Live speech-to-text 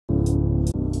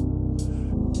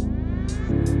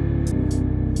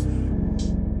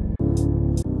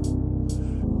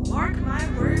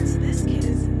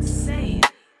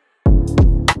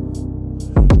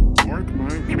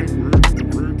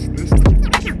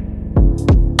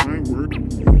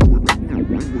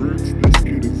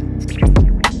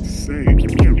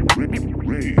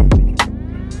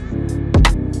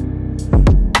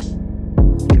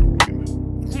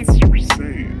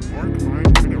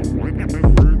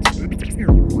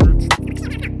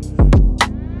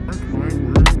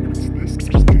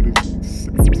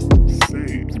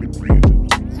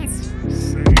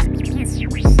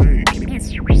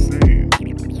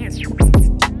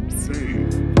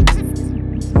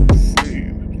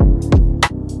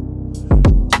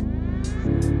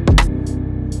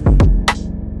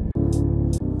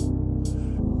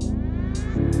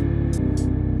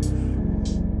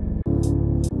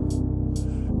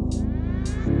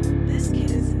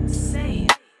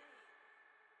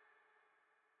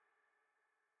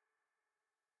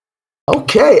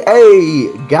Okay,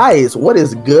 hey guys, what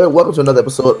is good? Welcome to another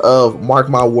episode of Mark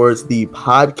My Words, the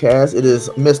podcast. It is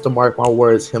Mr. Mark My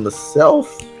Words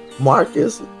himself,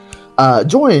 Marcus,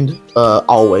 joined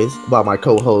always by my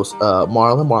co-host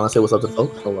Marlon. Marlon, say what's up to the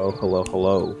folks. Hello.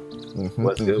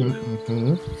 What's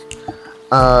good?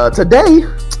 Today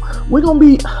we're gonna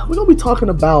be talking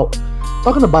about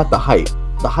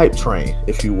the hype train,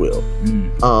 if you will.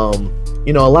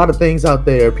 You know, a lot of things out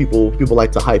there people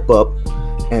like to hype up.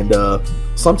 And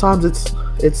sometimes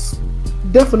it's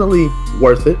definitely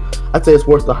worth it. I'd say it's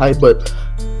worth the hype, but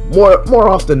more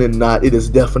often than not, it is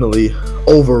definitely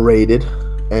overrated.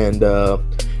 And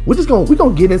we're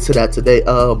gonna get into that today.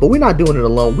 But we're not doing it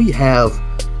alone. We have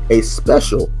a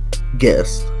special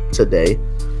guest today.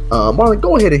 Marlon,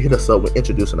 go ahead and hit us up with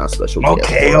introducing our special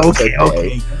guest. Okay. I'm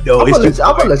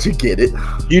gonna let you get it.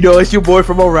 You know, it's your boy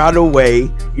from around the way.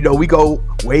 You know, we go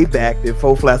way back. The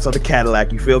Four Flats on the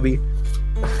Cadillac. You feel me?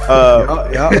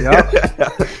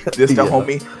 This the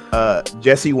homie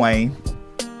Jesse Wayne.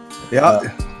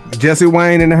 Jesse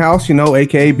Wayne in the house, you know,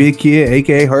 aka Big Kid,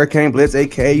 aka Hurricane Blitz,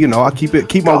 aka, you know, I keep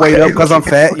my weight up because I'm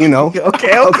fat, you know.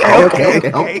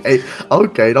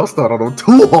 Okay, don't start on them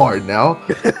too hard now.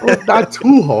 Not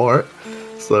too hard.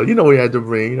 So I had to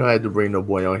bring the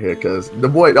boy on here because the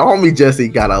homie Jesse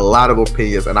got a lot of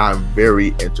opinions, and I'm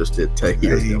very interested to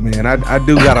hear them. Man, I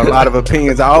do got a lot of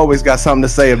opinions. I always got something to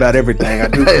say about everything. I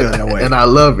do feel that way, and I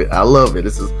love it.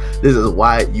 This is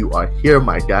why you are here,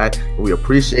 my guy. And we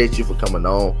appreciate you for coming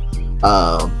on.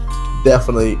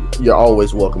 Definitely, you're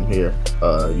always welcome here.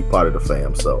 You part of the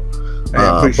fam. So,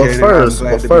 but first,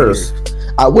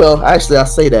 I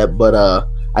say that, but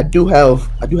I do have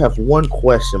one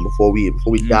question before we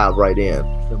dive right in.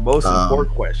 The most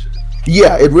important question.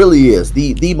 Yeah, it really is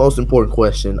the most important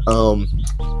question.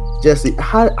 Jesse,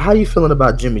 how you feeling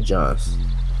about Jimmy John's?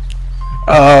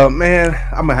 Man,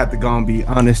 I'm gonna have to go and be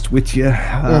honest with you.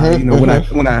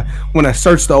 When I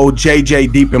searched the old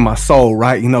JJ deep in my soul,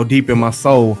 right? You know, deep in my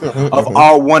soul, of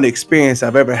all one experience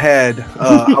I've ever had,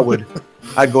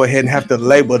 I'd go ahead and have to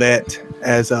label that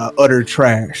as utter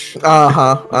trash. And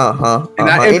I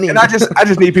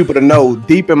just need people to know,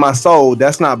 deep in my soul,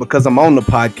 that's not because I'm on the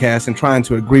podcast and trying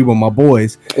to agree with my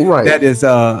boys. Right.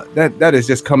 That is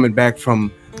just coming back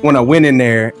from when I went in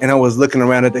there and I was looking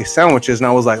around at their sandwiches and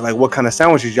I was like, what kind of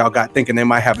sandwiches y'all got? Thinking they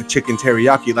might have a chicken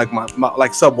teriyaki like my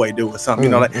like Subway do or something, you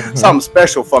know, like something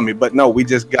special for me. But no, we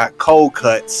just got cold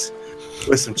cuts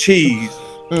with some cheese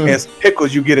and some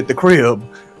pickles you get at the crib.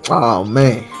 Oh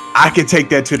man, I can take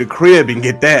that to the crib and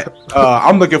get that.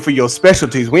 I'm looking for your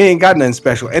specialties. We ain't got nothing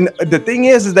special. And the thing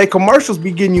is they commercials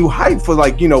be getting you hyped for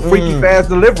freaky fast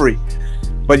delivery.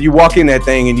 But you walk in that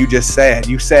thing and you just sad.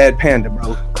 You sad panda,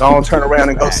 bro. Don't turn around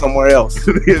and go somewhere else.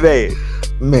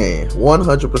 Man,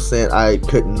 100%. I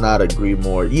could not agree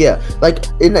more. Yeah,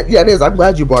 it is. I'm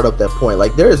glad you brought up that point.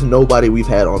 Like, there is nobody we've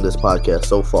had on this podcast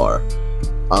so far.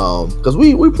 Because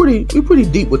we pretty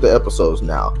deep with the episodes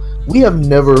now. We have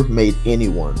never made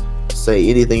anyone say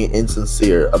anything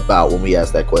insincere about when we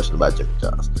asked that question about Jimmy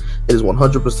John's. It is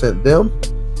 100% them.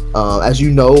 As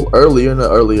you know, in the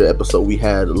earlier episode, we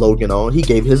had Logan on. He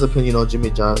gave his opinion on Jimmy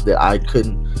John's that I do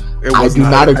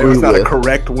not agree with. It was not a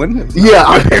correct one. Yeah,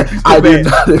 I did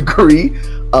not agree.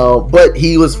 But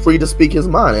he was free to speak his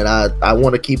mind, and I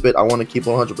want to keep it. I want to keep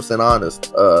 100%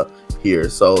 honest here.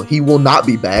 So he will not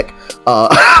be back.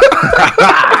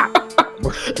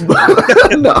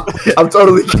 No, I'm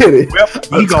totally kidding.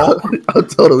 I'm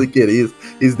totally kidding.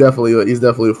 He's definitely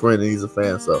a friend and he's a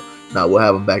fan. So now we'll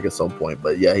have him back at some point.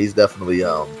 But yeah, he's definitely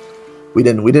we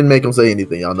didn't make him say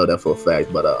anything. Y'all know that for a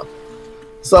fact. But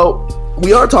so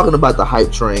we are talking about the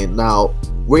hype train. Now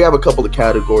we have a couple of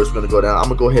categories we're gonna go down. I'm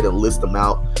gonna go ahead and list them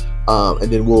out,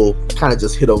 and then we'll kind of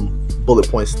just hit them bullet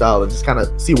point style and just kind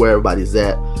of see where everybody's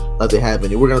at. If they have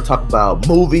any, we're gonna talk about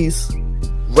movies,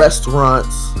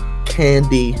 restaurants,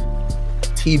 candy,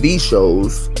 TV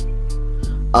shows,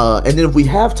 and then if we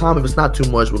have time, if it's not too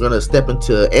much, we're gonna step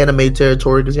into anime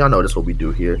territory because y'all know that's what we do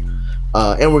here,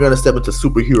 and we're gonna step into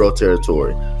superhero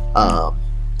territory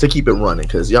to keep it running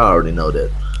because y'all already know that.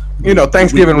 You know,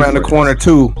 Thanksgiving around the corner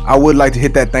too. I would like to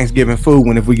hit that Thanksgiving food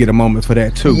one if we get a moment for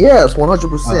that too. Yes,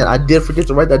 100%. I did forget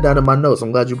to write that down in my notes.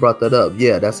 I'm glad you brought that up.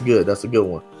 Yeah, that's good. That's a good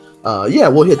one. Yeah,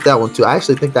 we'll hit that one too. I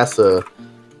actually think that's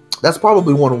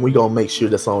probably one we gonna make sure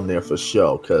that's on there for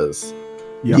sure. Cause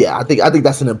I think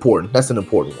that's an important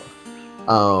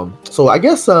one. So I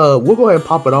guess we'll go ahead and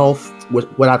pop it off with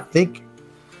what I think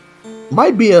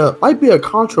might be a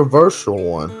controversial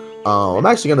one. I'm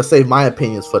actually gonna save my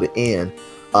opinions for the end.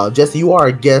 Jesse, you are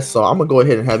a guest, so I'm gonna go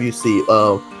ahead and have you see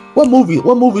what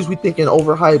movies we thinking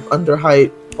overhyped,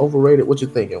 underhyped, overrated? What you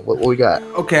thinking? What we got?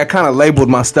 Okay, I kind of labeled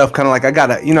my stuff kind of like I got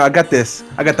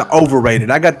the overrated.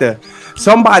 I got the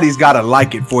somebody's got to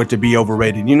like it for it to be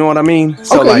overrated. You know what I mean?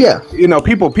 So okay, like,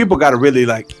 people got to really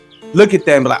like look at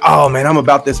that and be like, oh man, I'm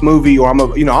about this movie, or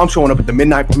I'm showing up at the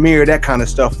midnight premiere, that kind of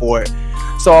stuff for it.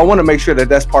 So I want to make sure that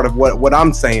that's part of what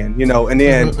I'm saying, and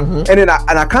then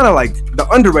I kind of like the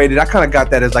underrated. I kind of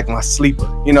got that as like my sleeper,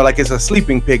 like it's a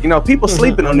sleeping pick. People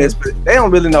sleeping on this, but they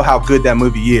don't really know how good that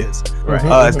movie is.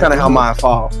 Right. It's kind of how mine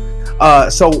fall.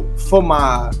 So for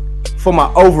my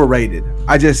overrated,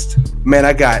 I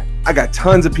got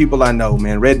tons of people I know,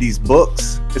 man, read these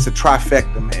books. It's a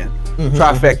trifecta, man.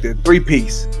 Trifecta,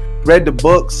 3-piece. Read the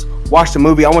books, watched the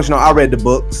movie. I want you to know I read the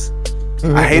books.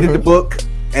 I hated the book.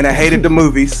 And I hated the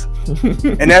movies,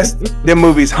 and that's them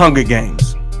movies, Hunger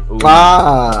Games.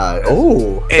 That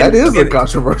is a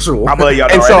controversial one.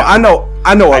 And so I know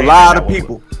a lot of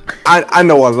people. I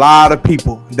know a lot of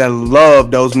people that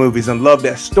love those movies and love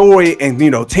that story, and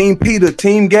Team Peter,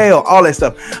 Team Gale, all that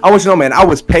stuff. I want you to know, man, I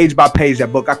was page by page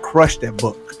that book. I crushed that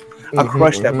book.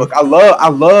 That book. I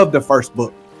love the first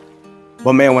book.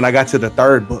 But man, when I got to the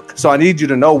third book, so I need you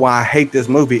to know why I hate this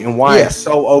movie and why it's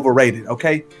so overrated,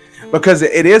 okay? Because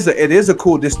it is a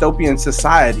cool dystopian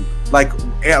society. Like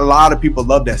a lot of people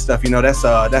love that stuff. That's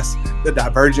the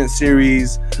Divergent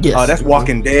series. Yes. That's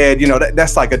Walking Dead.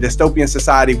 That's like a dystopian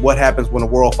society. What happens when the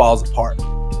world falls apart?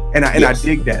 And I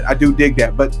dig that. I do dig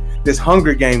that. But this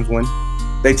Hunger Games one,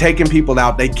 they taking people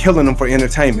out, they killing them for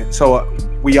entertainment. So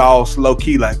we all low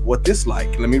key like, what this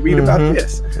like? Let me read about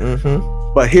this.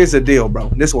 But here's the deal, bro.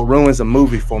 This will ruins a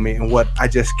movie for me, and what I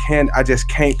just can't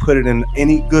put it in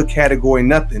any good category.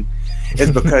 Nothing. Is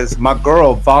because my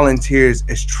girl volunteers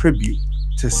as tribute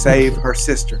to save her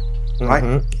sister,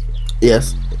 right?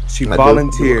 Yes. She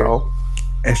volunteered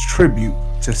as tribute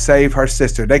to save her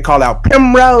sister. They call out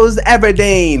Primrose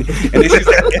Everdeen,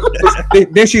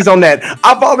 and then she's on that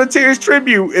I volunteer as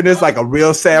tribute, and it's like a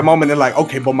real sad moment. They're like,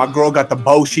 okay, but my girl got the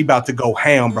bow. She about to go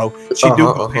ham, bro. She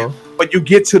go ham. But you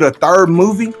get to the third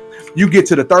movie.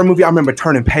 I remember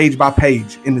turning page by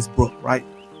page in this book, right?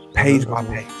 Page by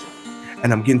page.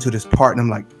 And I'm getting to this part, and I'm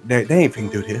like, they ain't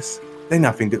finna do this. They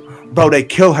not finna do. Bro, they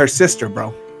kill her sister,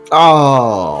 bro.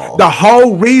 Oh. The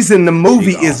whole reason the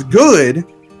movie is good,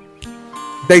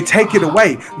 they take it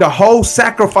away. The whole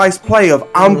sacrifice play of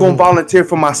I'm gonna volunteer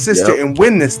for my sister and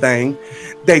win this thing,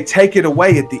 they take it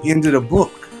away at the end of the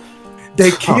book.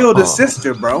 They kill the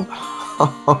sister, bro.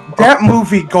 That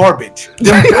movie garbage.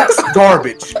 That's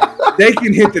garbage. They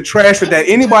can hit the trash with that.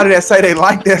 Anybody that say they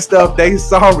like that stuff, they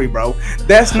sorry, bro.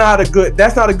 That's not a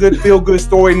good feel good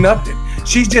story. Nothing.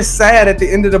 She's just sad at the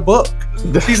end of the book.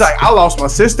 She's like, I lost my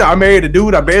sister. I married a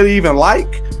dude I barely even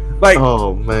like. Like,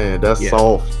 oh man, that's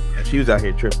soft. Yeah, she was out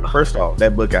here tripping. First off,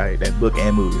 that book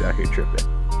and movies out here tripping.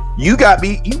 You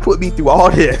put me through all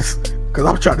this because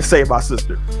I'm trying to save my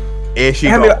sister. And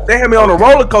they had me on a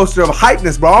roller coaster of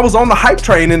hypeness, bro. I was on the hype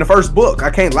train in the first book. I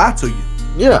can't lie to you.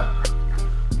 Yeah.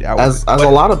 As a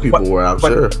lot of people were, I'm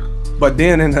sure. But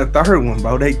then in the third one,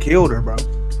 bro, they killed her, bro.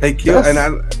 They killed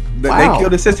they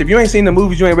killed the sister. If you ain't seen the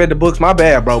movies, you ain't read the books, my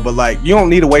bad, bro. But like, you don't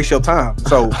need to waste your time.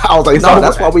 So I was like, no,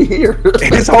 that's why we here.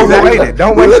 It's overrated.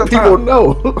 Don't waste your time. Let people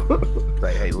know.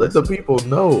 Like, hey, let the people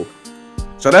know.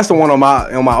 So that's the one on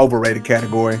my overrated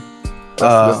category.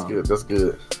 That's good. That's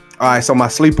good. All right, so my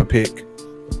sleeper pick.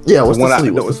 Yeah, what's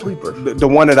the sleeper? The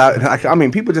one that I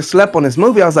mean, people just slept on this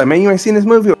movie. I was like, man, you ain't seen this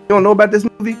movie? Or you don't know about this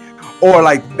movie? Or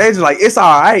like, they just like, it's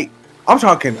all right. I'm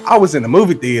talking, I was in the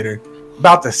movie theater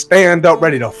about to stand up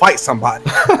ready to fight somebody.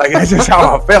 Like, that's just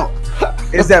how I felt.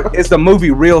 It's the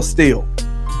movie Real Steel.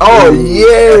 Oh,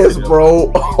 yes,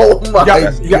 bro. Oh, my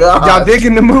God. Y'all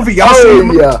digging the movie? Y'all seen the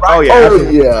movie? Yeah.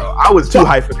 Right? Yeah. I was too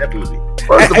hyped for that movie.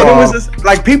 And it was just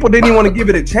like people didn't even want to give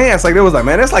it a chance. Like, it was like,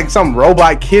 man, that's like some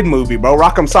robot kid movie, bro.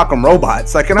 Rock'em Sock'em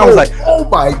Robots. Like, and I was like, oh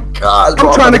my God,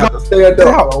 I'm trying to go stand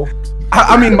up, bro.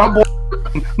 I mean, my boy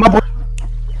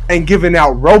and giving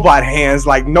out robot hands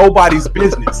like nobody's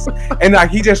business. And like,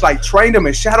 he just like trained him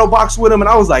and shadow boxed with him. And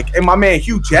I was like, and my man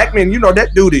Hugh Jackman, that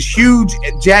dude is huge,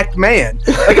 jacked man.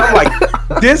 Like, I'm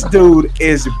like, this dude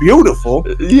is beautiful.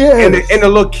 Yeah. And the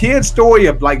little kid story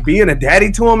of like being a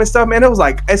daddy to him and stuff, man, it was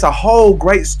like, it's a whole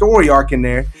great story arc in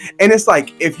there. And it's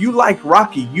like, if you like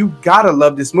Rocky, you gotta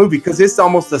love this movie because it's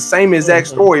almost the same exact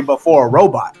story but for a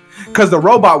robot. Because the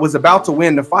robot was about to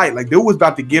win the fight. Like, dude was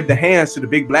about to give the hands to the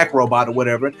big black robot or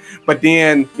whatever. But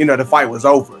then, the fight was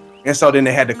over. And so then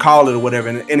they had to call it or whatever.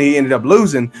 And he ended up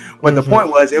losing. But the point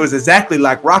was, it was exactly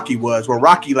like Rocky was, where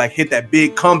Rocky like hit that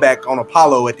big comeback on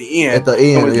Apollo at the end.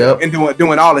 And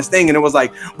doing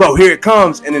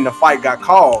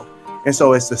And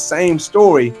so it's the same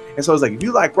story. And so it's like, if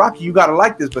you like Rocky, you gotta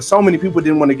like this. But so many people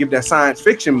didn't want to give that science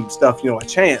fiction stuff, a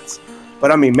chance.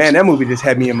 But I mean, man, that movie just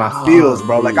had me in my feels,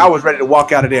 bro. Like I was ready to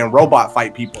walk out of there and robot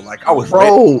fight people. Like I was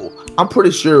ready. I'm pretty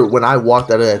sure when I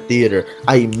walked out of that theater,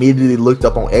 I immediately looked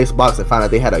up on Xbox and found out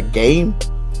they had a game.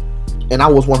 And I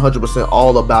was 100%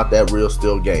 all about that Real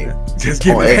Steel game. Just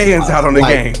getting hands out on the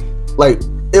game. Like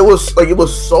it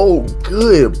was so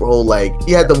good, bro. Like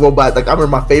you had the robot. Like I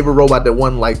remember my favorite robot that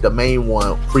won, like the main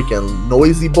one, freaking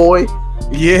Noisy Boy.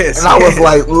 Yes. And I was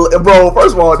like, bro,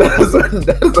 first of all,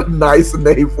 that is a nice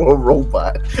name for a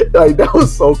robot. Like that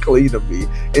was so clean to me.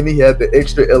 And he had the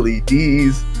extra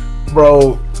LEDs,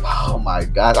 bro. Oh my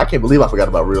god, I can't believe I forgot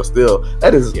about Real Steel.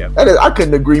 That is I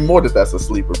couldn't agree more that that's a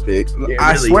sleeper pick. Yeah,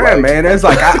 I swear, man. It's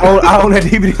like I own that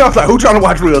DVD. I was like, who trying to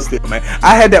watch Real Steel, man?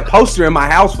 I had that poster in my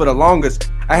house for the longest.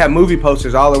 I had movie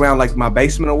posters all around like my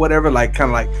basement or whatever, like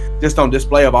kind of like just on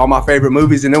display of all my favorite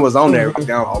movies, and it was on there right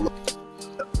down all over.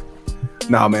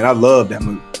 Nah, man, I love that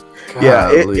movie.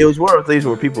 Yeah, it was one of the things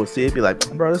where people would see it, be like,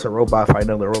 bro, this is a robot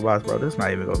fighting other robots, bro. This is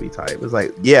not even gonna be tight. It was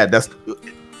like, yeah, that's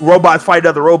robots fight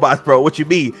other robots, bro. What you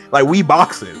mean? Like we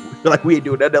boxing, like we ain't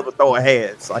doing that, never throwing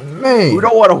hands. Like, man, we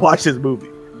don't want to watch this movie.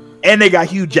 And they got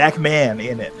Hugh Jackman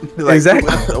in it. Like,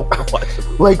 exactly. Movie,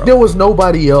 like there was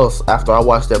nobody else after I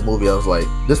watched that movie. I was like,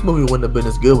 this movie wouldn't have been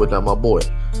as good without my boy.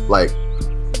 Like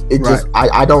it just,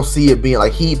 I don't see it being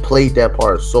like he played that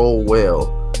part so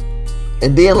well.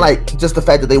 And then like just the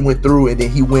fact that they went through and then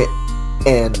he went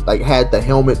and like had the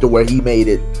helmet to where he made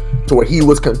it to where he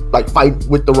was like fighting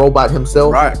with the robot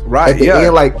himself. Right. At the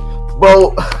end, like,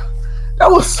 bro, that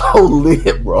was so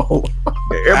lit, bro.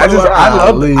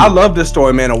 I love this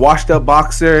story, man. A washed up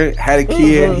boxer had a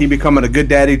kid. He becoming a good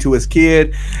daddy to his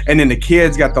kid, and then the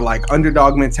kid's got the like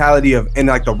underdog mentality of, and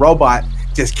like the robot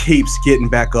just keeps getting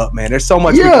back up, man. There's so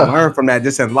much we can learn from that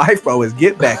just in life, bro, is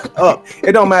get back up.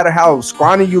 It don't matter how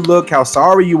scrawny you look, how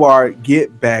sorry you are,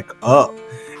 get back up.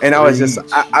 And I was just,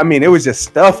 I mean, it was just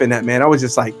stuff in that, man. I was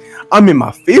just like, I'm in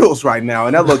my feels right now.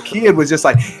 And that little kid was just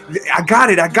like, I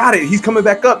got it. He's coming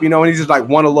back up, and he's just like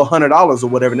won a little $100 or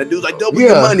whatever. And the dude's like, double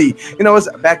your money.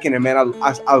 It's back in it, man.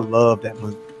 I love that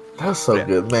movie. That's so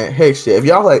good, man. Hey, shit. If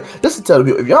y'all like, just to tell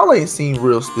people, if y'all ain't seen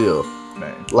Real Steel,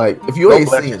 man, like, if you ain't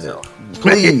seen it,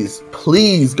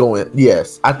 please go in.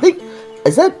 Yes. I think,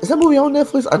 is that movie on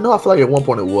Netflix? I feel like at one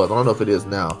point it was. I don't know if it is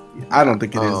now. I don't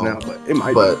think it is now, but it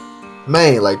might be.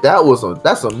 Man, like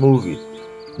that's a movie.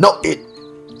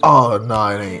 Oh no,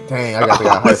 it ain't. Dang, I gotta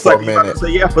hype for a minute.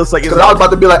 Because I was about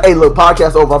to be like, hey, look,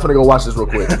 podcast over. I'm finna go watch this real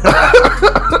quick. Dang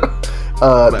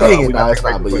it, it's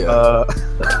not. But yeah,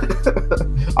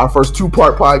 our first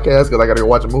 2-part podcast because I gotta go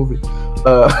watch a movie.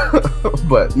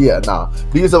 But yeah,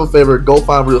 do yourself a favor, go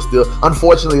find Real Steel.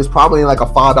 Unfortunately, it's probably in like a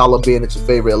 $5 bin at your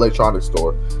favorite electronics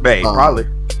store. Man, probably.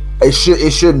 It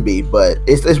shouldn't be, but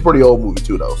it's a pretty old movie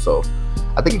too, though. So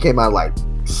I think it came out like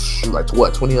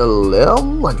what,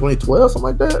 2011, like 2012, something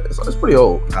like that. It's pretty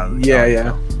old.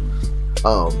 Yeah.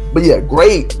 But yeah,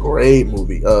 great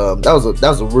movie. That was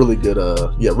a really good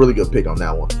really good pick on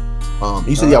that one.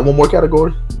 You said you got one more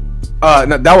category?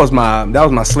 No, that was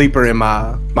my sleeper and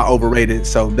my overrated.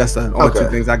 So that's the only two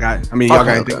things I got. I mean, y'all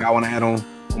got anything I want to add on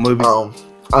movies?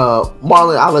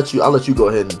 Marlon, I'll let you go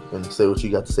ahead and say what you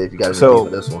got to say if you got anything for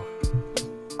this one.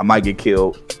 I might get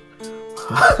killed.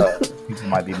 People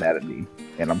might be mad at me,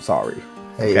 and I'm sorry.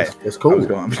 Hey, okay? It's cool.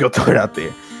 I'm just gonna throw it out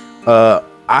there.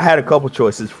 I had a couple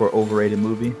choices for overrated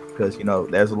movie because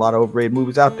there's a lot of overrated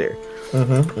movies out there.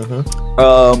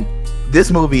 This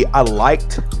movie I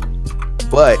liked,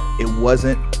 but it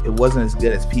wasn't as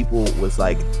good as people was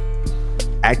like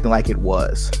acting like it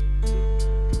was.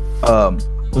 And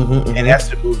that's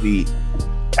the movie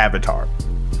Avatar.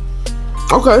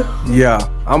 Okay. Yeah,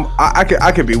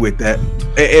 I could be with that.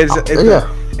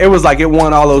 It was like it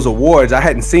won all those awards. I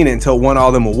hadn't seen it until it won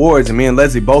all them awards, and me and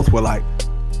Leslie both were like,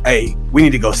 "Hey, we need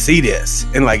to go see this."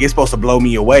 And like, it's supposed to blow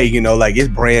me away, like it's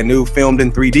brand new, filmed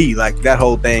in 3D, like that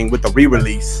whole thing with the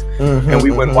re-release. And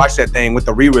we went and watched that thing with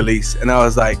the re-release, and I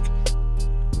was like,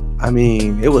 I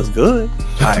mean, it was good.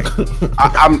 Like,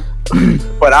 I'd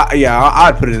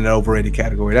put it in the overrated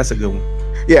category. That's a good one.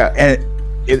 Yeah, and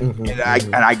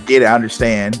I get it, I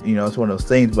understand. It's one of those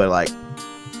things, but like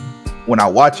when I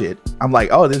watch it, I'm like,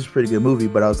 oh, this is a pretty good movie.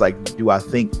 But I was like, do I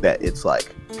think that it's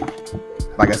like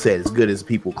I said, as good as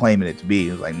people claiming it to be?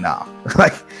 It was like, nah.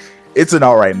 Like, it's an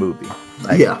all right movie.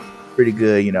 Like, pretty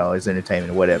good. It's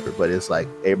entertainment or whatever. But it's like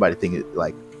everybody thinking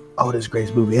like, oh, this is the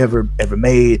greatest movie ever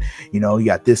made. You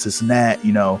got this and that.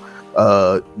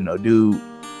 Dude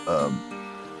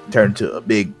turned into a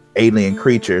big alien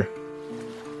creature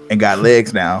and got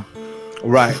legs now.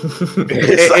 Right.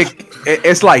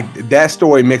 It's like that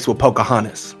story mixed with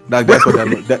Pocahontas. Like that's what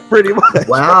that pretty much.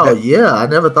 Wow, yeah, I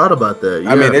never thought about that.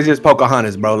 Yeah. I mean, it's just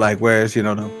Pocahontas, bro. Like, whereas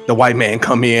the white man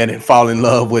come in and fall in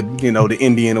love with the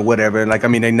Indian or whatever. Like, I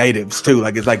mean, they natives too.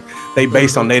 Like, it's like they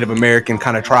based on Native American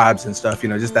kind of tribes and stuff.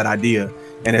 Just that idea.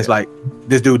 And it's like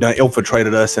this dude done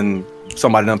infiltrated us, and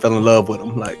somebody done fell in love with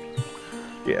him. Like,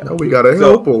 yeah, now we gotta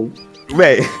help him.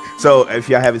 Right. So if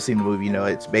y'all haven't seen the movie,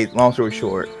 it's based. Long story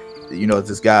short, it's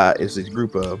this guy. It's this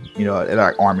group of they're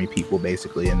like army people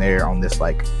basically, and they're on this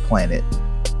like planet,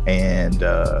 and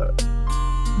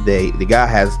the guy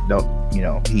has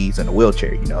he's in a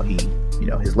wheelchair.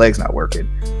 His leg's not working,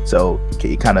 so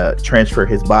he kind of transfer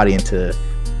his body into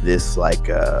this like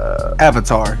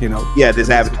avatar. Yeah, this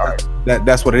avatar.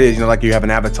 That's what it is. Like you have an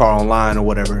avatar online or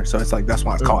whatever. So it's like that's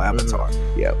why it's called Avatar.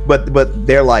 Yeah, but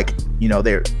they're like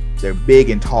they're big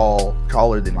and tall,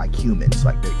 taller than like humans.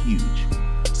 Like they're huge.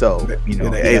 So he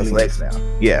has legs now.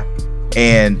 Yeah,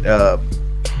 and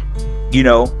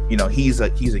he's a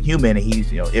human, and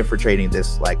he's infiltrating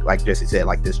this like Jesse said,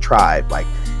 like this tribe, like,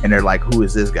 and they're like, who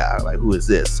is this guy? Like, who is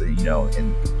this? And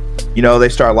they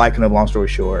start liking him. Long story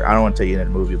short, I don't want to tell you in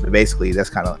the movie, but basically that's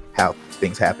kind of how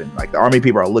things happen. Like the army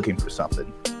people are looking for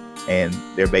something, and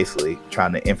they're basically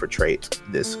trying to infiltrate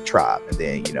this tribe, and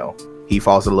then he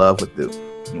falls in love with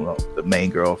the main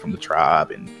girl from the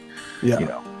tribe, and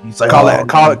he's like,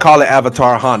 call it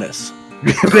Avatar Hannes.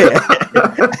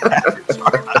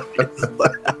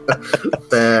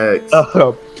 Thanks.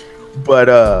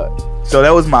 So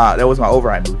that was my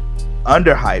overhyped movie.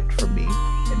 Underhyped for me,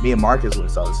 and me and Marcus when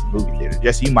we saw this in the movie theater.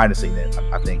 Jesse, you might have seen it,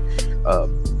 I think.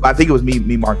 I think it was me,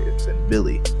 Marcus, and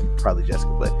Billy, and probably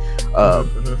Jessica, but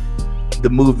the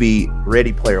movie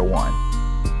Ready Player One.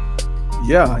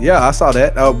 Yeah, I saw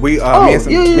that.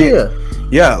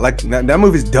 Yeah, like that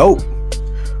movie's dope.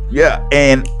 Yeah,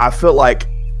 and I felt like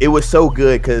it was so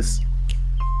good because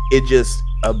it just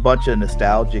a bunch of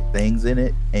nostalgic things in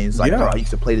it, and it's like, I used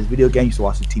to play this video game, I used to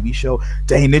watch the TV show.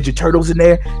 Dang, Ninja Turtles in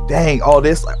there. Dang, all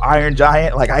this like Iron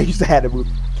Giant. Like I used to have the movie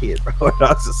kid, bro. And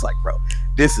I was just like, bro,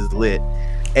 this is lit.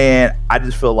 And I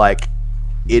just feel like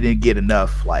it didn't get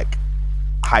enough like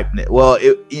hyping it. Well,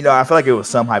 I feel like it was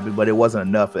some hype, but it wasn't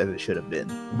enough as it should have been.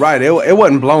 Right. It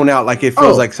wasn't blown out. Like it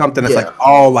feels like something that's like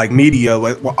all like media,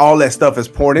 like all that stuff is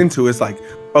poured into. It's like,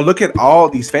 oh, look at all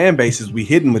these fan bases we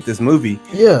hidden with this movie.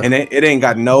 Yeah. And it ain't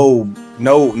got no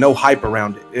hype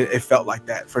around it. It felt like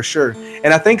that for sure.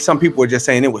 And I think some people were just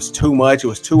saying it was too much. It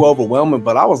was too overwhelming.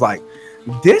 But I was like,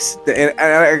 and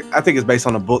I think it's based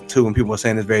on a book too, and people are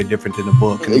saying it's very different than the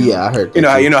book. And, yeah, I heard.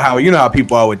 You know how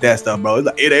people are with that stuff, bro. It's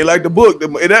like, it ain't like the book.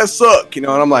 That suck, And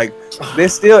I'm like,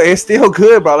 it's still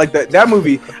good, bro. Like that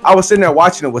movie. I was sitting there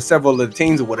watching it with several of the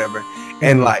teens or whatever,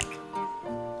 and like,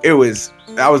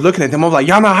 I was looking at them. I was like,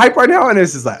 y'all not hype right now, and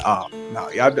it's just like, oh no,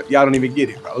 y'all don't even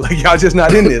get it, bro. Like y'all just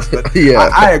not in this. But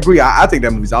yeah, I agree. I think that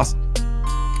movie's awesome.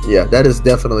 Yeah, that is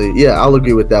definitely. Yeah, I'll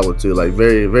agree with that one too. Like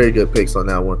very, very good picks on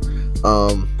that one.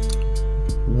 I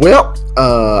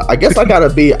guess I gotta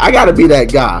be that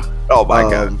guy. Oh my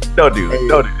god! Don't do it.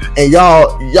 And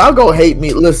y'all gonna hate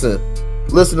me. Listen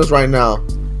to this right now.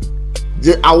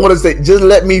 I want to say, just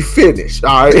let me finish.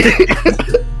 All right.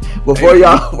 Before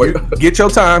y'all get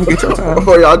your time.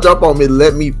 Before y'all jump on me,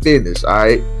 let me finish. All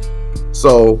right.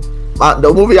 So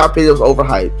the movie I picked was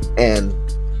overhyped, and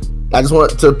I just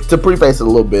want to preface it a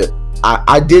little bit.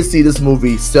 I did see this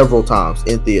movie several times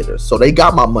in theaters, so they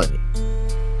got my money.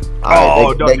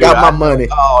 They got my money.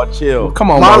 Oh, chill. Come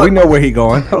on, man. We know where he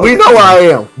going. We know where I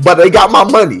am, but they got my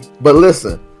money. But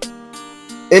listen,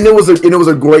 and it was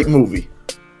a great movie.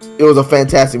 It was a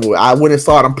fantastic movie. I went and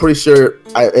saw it. I'm pretty sure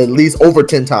at least over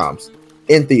 10 times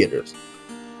in theaters.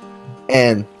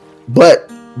 But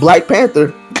Black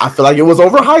Panther, I feel like it was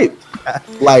overhyped.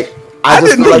 Like. I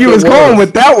didn't think you was going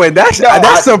with that one. That's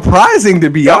surprising, to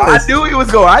be honest. I knew he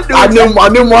was going. I knew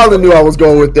Marlon knew I was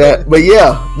going with that. But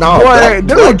yeah, no,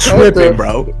 they're tripping,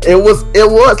 bro. It was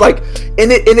like,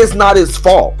 and it's not his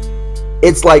fault.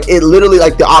 It's like it literally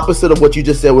like the opposite of what you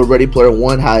just said with Ready Player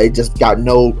One, how it just got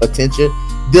no attention.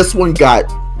 This one got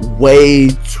way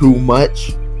too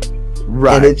much.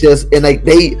 Right. And it just, and like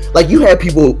they, like you had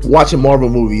people watching Marvel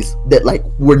movies that like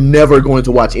were never going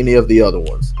to watch any of the other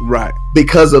ones. Right.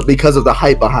 Because of the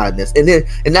hype behind this. And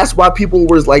that's why people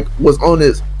was on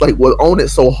it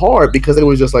so hard, because they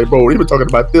was just like, bro, we've been talking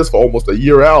about this for almost a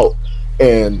year out.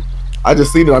 And I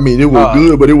just seen it. I mean, it was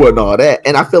good, but it wasn't all that.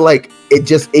 And I feel like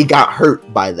it got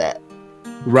hurt by that.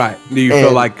 Right. Do you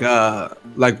feel like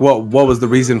what was the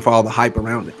reason for all the hype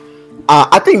around it?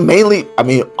 I think mainly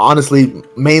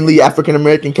African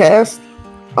American cast.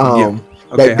 That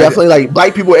definitely like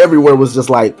black people everywhere was just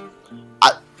like,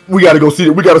 we got to go see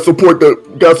it. We got to support the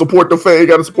fan.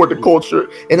 Got to support the culture.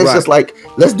 And it's just like,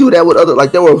 let's do that with other.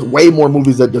 Like there were way more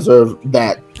movies that deserve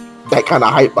that kind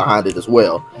of hype behind it as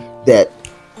well. That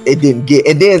it didn't get,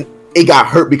 and then it got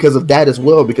hurt because of that as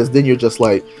well. Because then you're just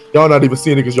like, y'all not even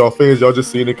seeing it because y'all fans. Y'all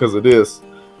just seeing it because of this.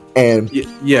 And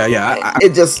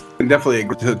it just definitely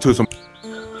to some,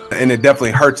 and it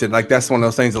definitely hurts it. Like that's one of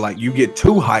those things that like you get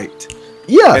too hyped.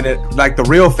 Yeah, and it, like the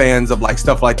real fans of like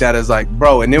stuff like that is like,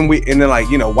 bro, and then like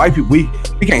you know, white people we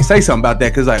can't say something about that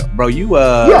because like, bro, you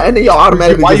and then y'all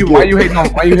automatically why you hating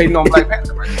on Black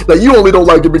Panther? Like you only don't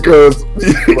like it because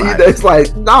it's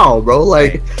like no, bro,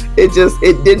 like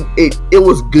it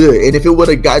was good, and if it would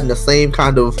have gotten the same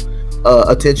kind of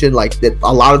attention like that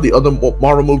a lot of the other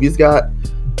Marvel movies got,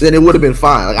 then it would have been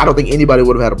fine. Like I don't think anybody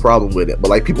would have had a problem with it, but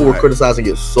like people were criticizing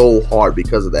it so hard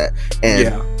because of that,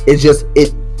 and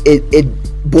it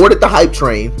boarded the hype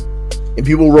train, and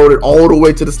people rode it all the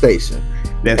way to the station,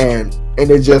 and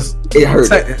it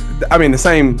hurt. I mean, the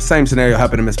same scenario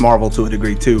happened to Miss Marvel to a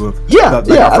degree too.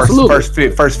 Absolutely.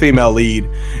 First female lead,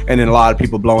 and then a lot of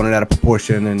people blowing it out of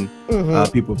proportion, and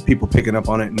people picking up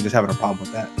on it and just having a problem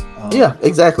with that. Yeah,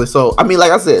 exactly. So I mean,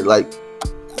 like I said, like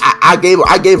I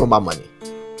gave him my money.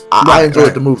 I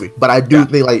enjoyed the movie, but I do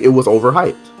think like it was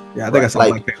overhyped. Yeah, I think I saw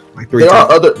like 3 there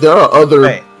times. There are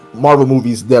other Marvel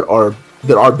movies that are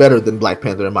better than Black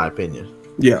Panther in my opinion.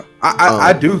 Yeah,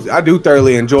 I do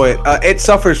thoroughly enjoy it. It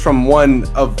suffers from one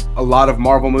of a lot of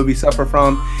Marvel movies suffer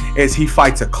from is he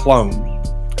fights a clone.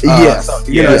 It's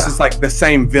just like the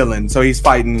same villain. So he's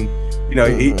fighting, you know,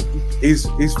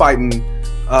 he's fighting,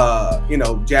 you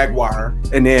know, Jaguar,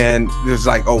 and then there's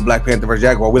like, oh, Black Panther versus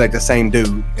Jaguar, we like the same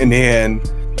dude, and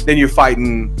then you're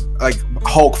fighting like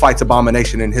Hulk fights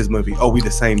Abomination in his movie. Oh, we the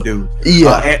same dude.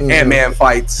 Ant-Man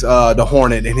fights the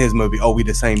Hornet in his movie. Oh, we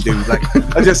the same dude. Like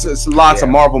it's lots of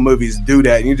Marvel movies do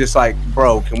that, and you're just like,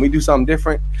 bro, can we do something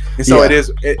different? And so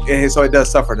so it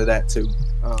does suffer to that too.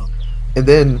 And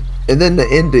then the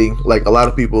ending, like a lot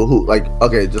of people who like,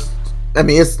 okay, just I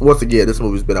mean, it's once again this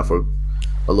movie's been out for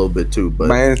a little bit too, but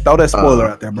man, throw that spoiler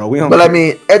out there, bro. We don't. But I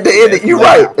mean, at the end, you're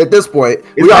right. At this point,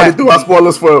 we already threw our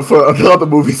spoilers for another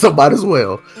movie, so might as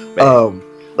well.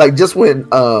 Like just when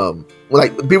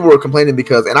like people were complaining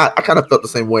because, and I kind of felt the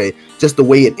same way. Just the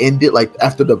way it ended, like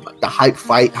after the hype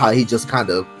fight, how he just kind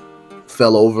of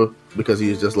fell over because he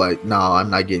was just like, "No,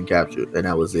 I'm not getting captured," and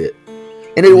that was it.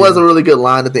 And it was a really good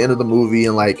line at the end of the movie,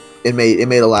 and like it made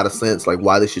a lot of sense, like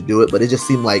why they should do it. But it just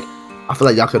seemed like I feel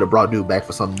like y'all could have brought dude back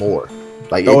for something more.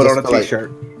 Like throw it on a t-shirt,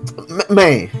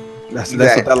 man. That's what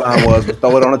that line was.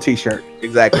 Throw it on a t-shirt.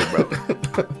 Exactly, bro.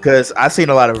 Because I seen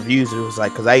a lot of reviews. It was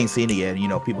like, because I ain't seen it yet. You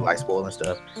know, people like spoiling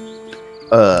stuff.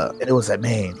 And it was like,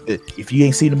 man, if you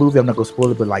ain't seen the movie, I'm not gonna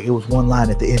spoil it. But like, it was one line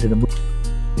at the end of the movie.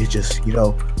 It's just, you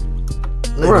know,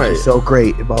 right, it's so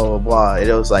great, blah blah blah. And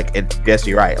it was like, and guess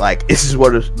you're right. Like, it's just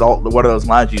one of those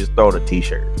lines you just throw on a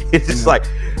t-shirt. It's just like,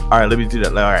 all right, let me do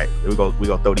that. Like, all right, we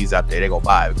gonna throw these out there. They gonna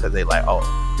buy it because they like, oh,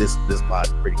 this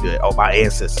line's pretty good. Oh, my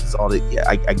ancestors, all this. Yeah,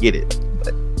 I get it,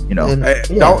 but you know,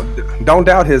 don't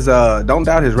doubt his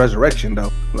resurrection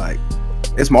though. Like,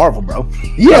 it's Marvel, bro.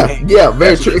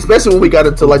 Very true. Especially when we got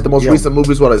into like the most recent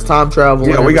movies, where it's time travel.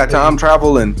 Yeah, we got time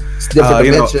travel and different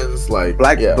dimensions. You know,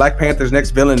 like Black Panther's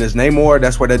next villain is Namor.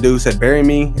 That's where that dude said, "Bury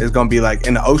me." Is gonna be like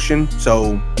in the ocean.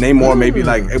 So Namor may be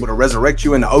like able to resurrect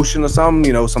you in the ocean or something.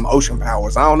 You know, some ocean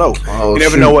powers. I don't know.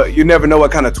 You never know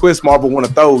what kind of twist Marvel want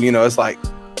to throw. You know, it's like.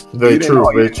 Very true.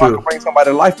 Bring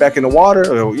somebody's life back in the water,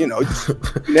 or you know, you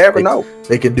never know.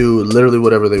 They can do literally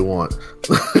whatever they want.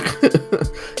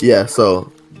 Yeah,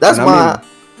 so that's but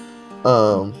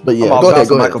yeah, go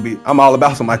ahead. I'm all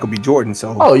about some Michael B. Jordan.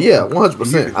 So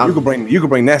 100%. You can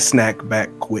bring that snack back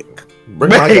quick. Bring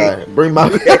my guy. Bring my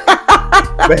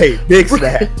big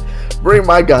snack. Bring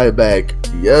my guy back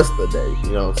yesterday.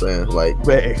 You know what I'm saying? Like,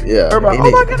 yeah. Oh my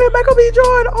god, Michael B.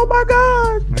 Jordan. Oh my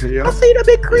god. Yeah. I seen him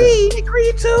in Creed. In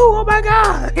Creed 2. Oh my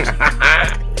god.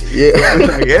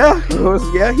 Yeah.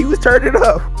 He was turning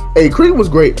up. Hey, Creed was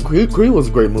great. Creed was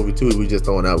a great movie too. We just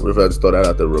throwing out. If I just throw that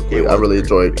out there real quick, I really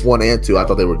enjoyed 1 and 2. I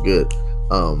thought they were good.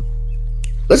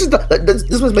 Let's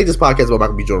make this podcast about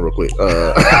Michael B. Jordan real quick.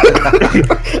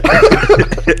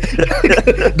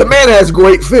 The man has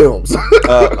great films.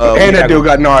 And that dude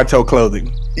got Naruto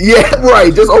clothing. Yeah,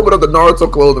 right. Just open up the Naruto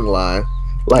clothing line.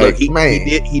 Like, look, man,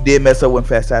 he did mess up with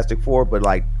Fantastic Four, but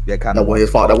like that kind of wasn't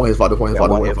his fault. That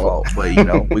wasn't his fault. But you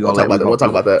know, we'll talk about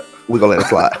that. We're gonna let it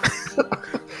slide.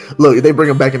 Look, if they bring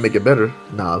him back and make it better,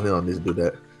 nah, they don't need to do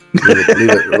that.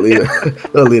 Leave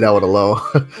it. They'll leave that one alone.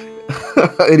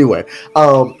 Anyway,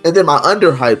 and then my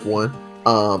underhyped one,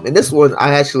 and this one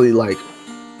I actually I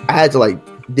had to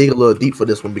dig a little deep for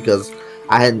this one because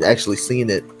I hadn't actually seen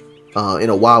it in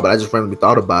a while, but I just randomly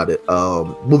thought about it.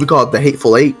 Movie called The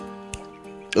Hateful Eight.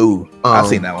 Ooh, I've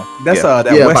seen that one. That's that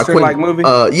Western-like movie?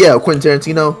 Yeah, Quentin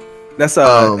Tarantino. That's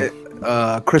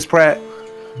Chris Pratt.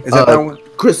 Is that one?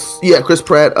 Chris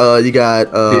Pratt. You got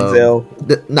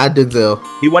Denzel. Not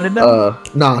Denzel. He wanted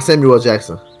that? Nah, Samuel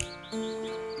Jackson.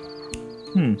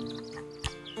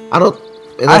 I don't.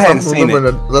 Unless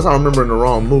I'm remembering the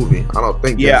wrong movie. I don't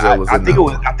think. Yeah, I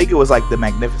think it was like The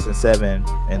Magnificent Seven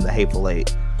and The Hateful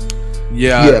Eight.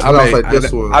 Yeah,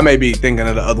 I may be thinking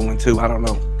of the other one too. I don't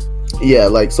know. Yeah,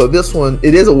 like so this one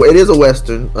it is a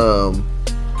Western.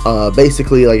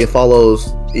 Basically like it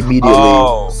follows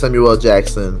immediately Samuel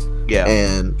Jackson. Yeah,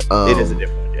 and it is a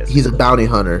different one. Yes. He's a bounty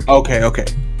hunter. Okay.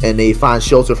 And they find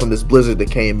shelter from this blizzard that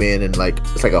came in, and like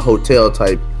it's like a hotel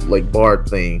type like bar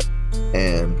thing,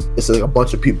 and it's like a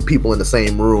bunch of people in the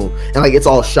same room, and like it's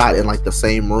all shot in like the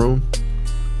same room,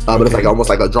 but it's like almost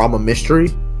like a drama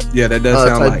mystery. Yeah, that does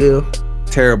sound like deal.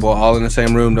 Terrible. All in the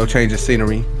same room, no change of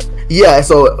scenery. Yeah,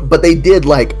 so but they did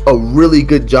like a really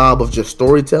good job of just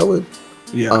storytelling.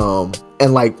 Yeah.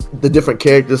 And like the different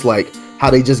characters, like how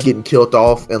they just getting killed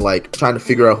off and like trying to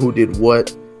figure out who did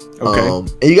what. Okay.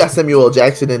 And you got Samuel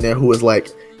Jackson in there who is like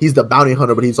he's the bounty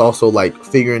hunter, but he's also like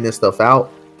figuring this stuff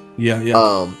out. Yeah.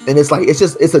 And it's like it's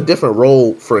a different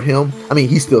role for him. I mean,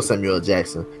 he's still Samuel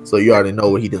Jackson, so you already know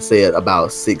what he done said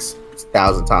about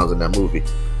 6,000 times in that movie.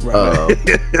 Right.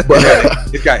 But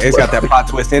it's got that plot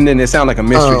twist in it, and it sounds like a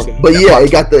mystery. But yeah,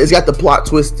 it's got the plot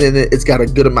twist in it. It's got a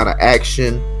good amount of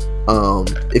action.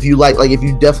 If you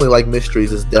definitely like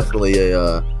mysteries, it's definitely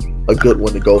a good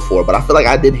one to go for. But I feel like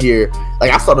I did hear,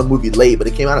 like I saw the movie late, but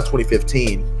it came out in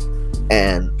 2015,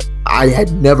 and I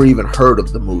had never even heard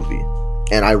of the movie,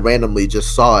 and I randomly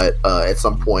just saw it at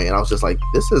some point, and I was just like,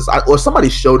 or somebody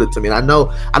showed it to me, and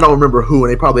I don't remember who,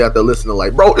 and they probably out there listening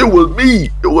like, bro, it was me.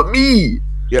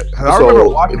 Yeah, I remember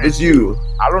watching it. It's you.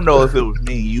 I don't know if it was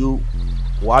me, you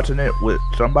watching it with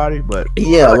somebody, but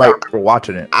yeah, like I remember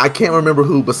watching it. I can't remember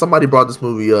who, but somebody brought this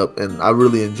movie up, and I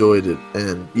really enjoyed it.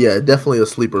 And yeah, definitely a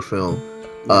sleeper film,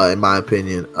 in my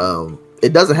opinion.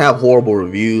 It doesn't have horrible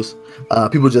reviews.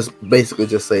 People just basically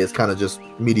just say it's kind of just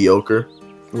mediocre.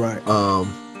 Right.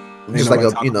 Just like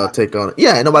a take on it.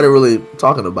 Yeah, ain't nobody really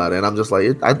talking about it, and I'm just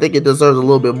like, I think it deserves a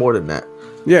little bit more than that.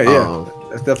 Yeah.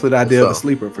 That's definitely the idea of a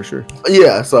sleeper for sure.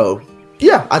 Yeah, so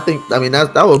yeah, I mean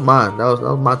that was mine. That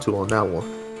was my two on that one.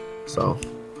 So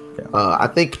I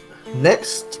think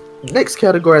next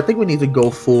category, I think we need to go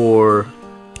for,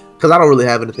 because I don't really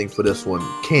have anything for this one,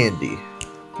 candy.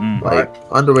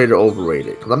 Underrated or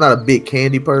overrated, because I'm not a big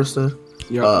candy person.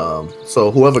 Yeah.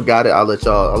 So whoever got it, I'll let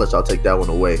y'all take that one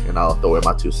away, and I'll throw in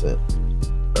my 2 cents.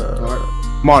 All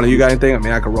right. Marlon, you got anything? I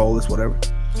mean, I can roll this, whatever.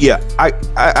 Yeah,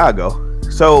 I'll go.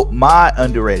 So my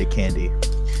underrated candy.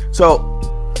 So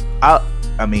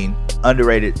I mean,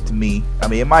 underrated to me. I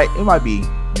mean, it might be,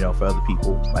 for other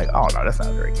people like, oh no, that's not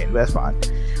underrated candy, but that's fine.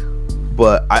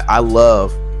 But I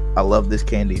love this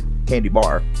candy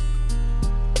bar.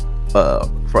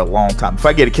 For a long time. If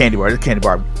I get a candy bar, it's a candy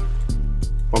bar.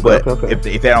 Okay, but okay.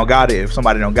 If they don't got it, if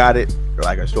somebody don't got it, or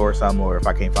like a store or something, or if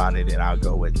I can't find it, then I'll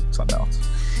go with something else.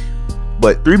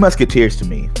 But Three Musketeers to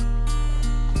me,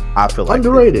 I feel like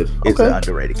underrated. It's an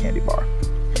underrated candy bar,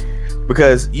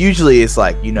 because usually it's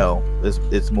like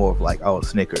it's more of like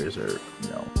Snickers or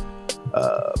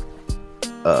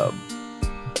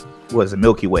what is it,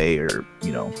 Milky Way or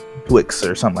Twix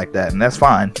or something like that, and that's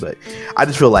fine. But I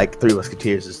just feel like Three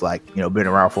Musketeers is like been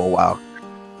around for a while,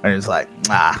 and it's like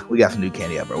we got some new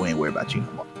candy out, bro. We ain't worried about you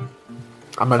no more.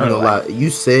 I'm not gonna lie. You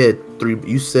said Three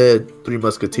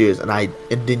Musketeers, and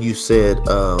then you said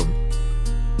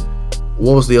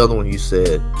what was the other one you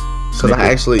said? Because I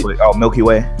actually Milky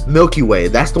Way. Milky Way.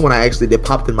 That's the one that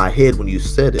popped in my head when you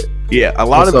said it. Yeah, a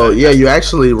lot of. So yeah, you're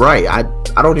actually right.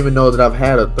 I don't even know that I've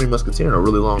had a Three Musketeer in a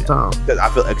really long time. Because I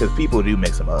feel because people do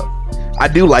mix them up. I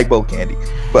do like both candy,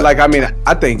 but like I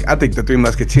think the Three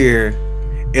Musketeer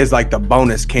is like the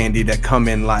bonus candy that come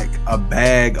in like a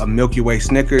bag of Milky Way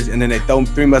Snickers, and then they throw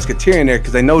Three Musketeer in there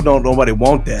because they know nobody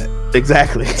want that.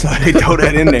 Exactly. So they throw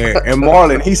that in there, and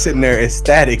Marlon, he's sitting there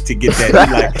ecstatic to get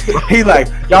that. He like,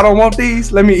 y'all don't want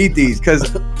these? Let me eat these,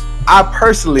 because I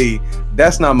personally,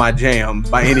 that's not my jam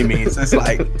by any means. It's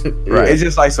like, right. It's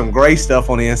just like some gray stuff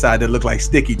on the inside that look like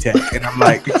sticky tack, and I'm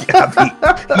like,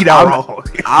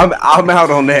 I'm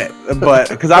out on that. But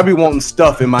because I be wanting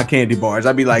stuff in my candy bars,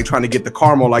 I be like trying to get the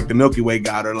caramel like the Milky Way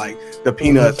got, or like the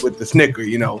peanuts with the Snicker,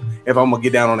 if I'm gonna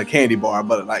get down on a candy bar.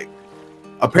 But like,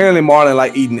 apparently Marlon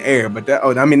like eating air, but that's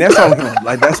on him.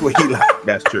 Like that's what he like.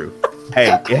 That's true.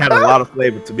 Hey, it had a lot of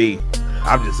flavor to me.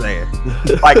 I'm just saying.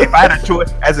 Like, if I had a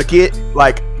choice as a kid,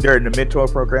 like during the mentor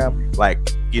program, like,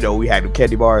 you know, we had the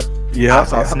candy bars. Yeah, I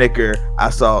saw Snicker. I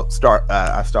saw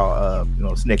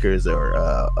Snickers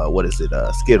or what is it?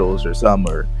 Skittles or some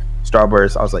or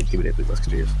Starburst. I was like, give me that Three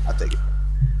Musketeers. I'll take it.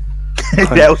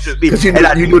 That was just me. Because you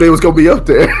knew they was gonna be up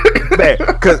there. Man,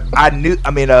 because I knew.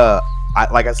 I mean,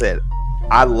 like I said,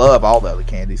 I love all the other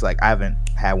candies. Like, I haven't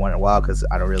had one in a while because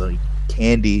I don't really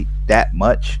candy that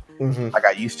much like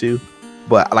I used to.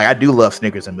 But like, I do love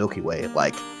Snickers and Milky Way.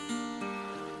 Like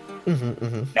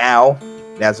now,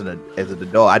 as an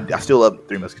adult, I still love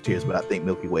Three Musketeers, but I think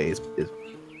Milky Way is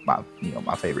my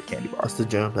my favorite candy bar. That's the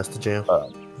jam. That's the jam.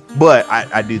 But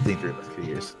I do think Three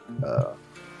Musketeers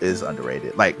is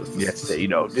underrated. Like, yes, you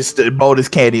know, just the bonus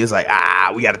candy is like,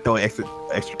 we got to throw extra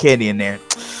candy in there.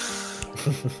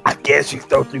 I guess you can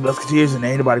throw Three Musketeers and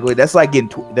anybody go. That's like getting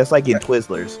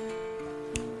Twizzlers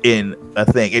in a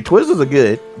thing. And Twizzlers are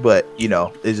good, but you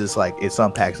know, it's just like in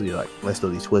some packs you're like, let's throw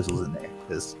these Twizzlers in there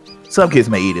because some kids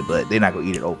may eat it, but they're not gonna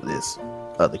eat it over this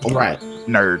other kid,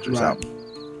 nerds or something.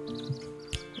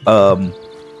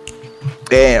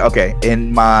 And okay,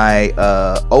 in my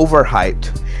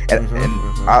overhyped, and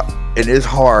it's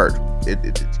hard.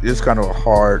 It's kind of a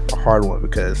hard one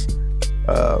because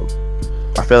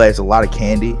I feel like it's a lot of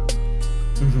candy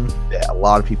that a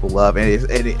lot of people love,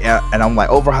 and I'm like,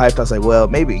 overhyped. I say, well,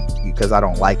 maybe because I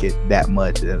don't like it that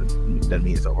much, it doesn't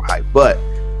mean it's overhyped. But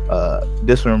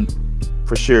this one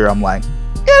for sure, I'm like,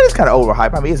 yeah, it's kind of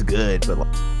overhyped. I mean, it's good, but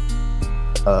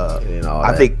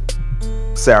I think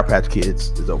Sour Patch Kids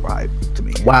is overhyped to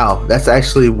me. Wow, that's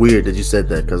actually weird that you said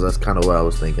that because that's kind of what I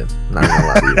was thinking. Not gonna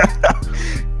lie to you.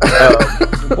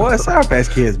 Boy, Sour Patch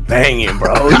Kids banging,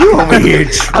 bro. You over here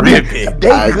tripping.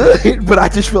 They good, but I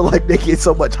just feel like they get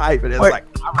so much hype, and it's like,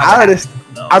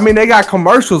 I mean, they got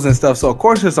commercials and stuff, so of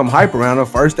course there's some hype around them.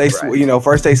 First they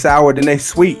sour, then they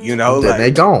sweet, you know. Then like,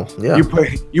 they gone. Yeah.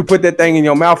 You put that thing in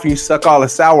your mouth and you suck all the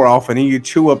sour off, and then you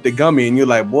chew up the gummy, and you're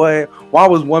like, boy, why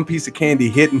was one piece of candy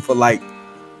hitting for like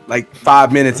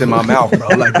 5 minutes in my mouth, bro?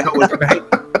 Like, that was bang.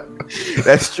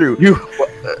 That's true.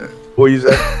 What you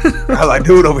say? I like,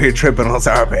 dude over here tripping on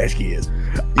Sour Patch Kids.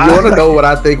 You want to know what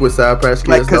I think with Sour Patch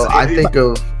Kids? Though? I think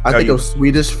of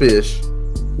Swedish Fish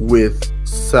with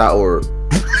sour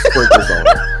sprinkles on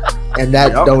it, and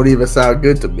that don't even sound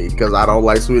good to me because I don't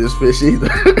like Swedish Fish either.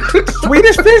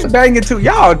 Swedish Fish banging too.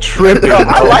 Y'all tripping.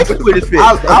 I like Swedish Fish.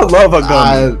 I love a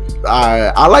gummy.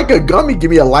 I like a gummy.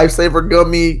 Give me a Lifesaver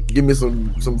gummy. Give me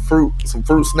some fruit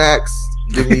snacks.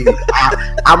 Give me.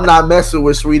 I'm not messing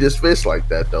with Swedish Fish like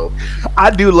that though. I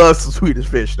do love some Swedish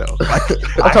Fish though. Like,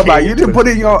 I'm talking about you just put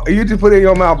it in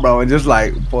your mouth, bro, and just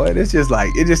like, boy, it's just like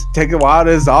it just take a while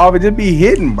to dissolve and just be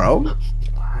hidden, bro.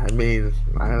 I mean,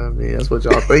 that's what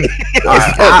y'all think.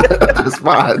 That's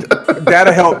fine.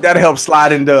 That'll help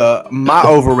slide into my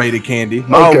overrated candy.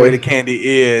 Overrated candy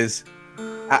is,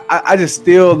 I just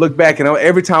still look back and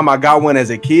every time I got one as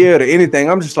a kid or anything,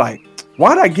 I'm just like,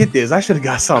 why did I get this? I should have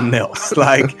got something else.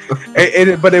 Like,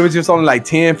 but it was just only like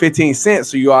 10, 15 cents.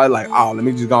 So you are like, oh, let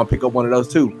me just go and pick up one of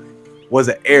those too. Was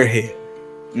an Airhead.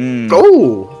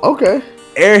 Oh, okay.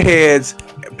 Airheads,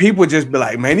 people just be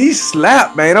like, man, these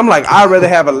slap, man. I'm like, I'd rather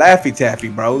have a Laffy Taffy,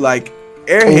 bro. Like,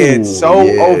 Airhead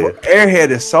Airhead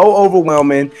is so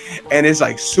overwhelming, and it's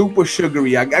like super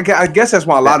sugary. I guess that's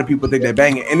why a lot of people think they're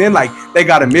banging. And then like they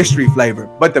got a mystery flavor,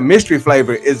 but the mystery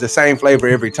flavor is the same flavor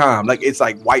every time. Like it's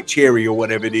like white cherry or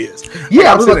whatever it is.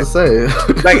 Yeah, I was gonna say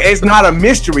like it's not a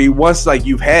mystery once like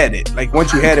you've had it. Like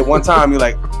once you had it one time, you're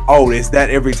like, oh, it's that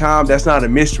every time. That's not a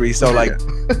mystery. So like,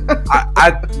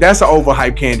 I that's an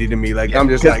overhyped candy to me. Like I'm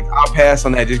just like, I'll pass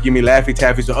on that. Just give me Laffy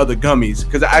Taffies or other gummies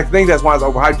because I think that's why it's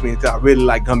overhyped to me. Until I really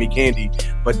like gummy candy,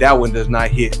 but that one does not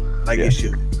hit like it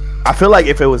should. I feel like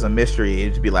if it was a mystery,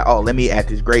 it'd be like, oh, let me add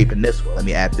this grape in this one. Let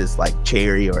me add this like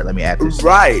cherry, or let me add this.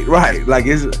 Right. Like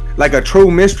it's like a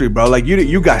true mystery, bro. Like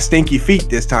you got stinky feet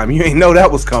this time. You ain't know that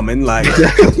was coming. Like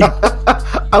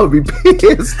I would be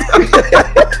pissed.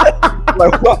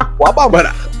 Like well,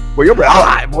 your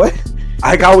breath, boy.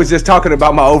 Like I was just talking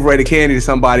about my overrated candy to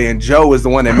somebody, and Joe was the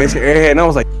one that mentioned Airhead, and I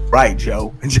was like, right,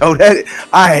 Joe. And Joe,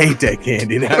 I hate that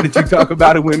candy. Now that you talk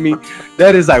about it with me,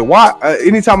 that is like, why?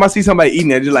 Anytime I see somebody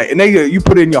eating it, just like, and you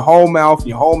put it in your whole mouth,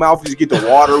 you just get the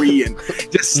watery and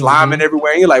just sliming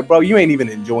everywhere. And you're like, bro, you ain't even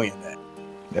enjoying that.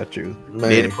 That's true.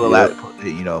 Then pull out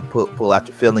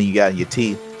your filling you got in your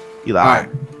teeth. You like, all right.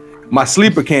 My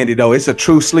sleeper candy though, it's a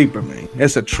true sleeper, man.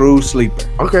 It's a true sleeper.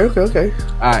 Okay. All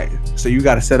right. So you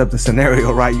got to set up the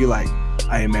scenario, right? You like,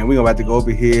 hey man, we gonna have to go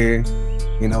over here,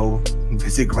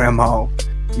 visit grandma.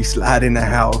 You slide in the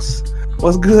house.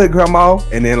 what's good, grandma?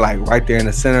 And then like right there in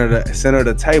the center of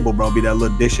the table, bro, be that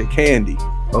little dish of candy.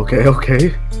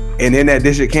 Okay. And in that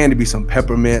dish of candy be some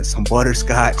peppermint, some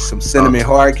butterscotch, some cinnamon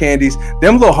hard candies.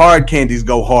 Them little hard candies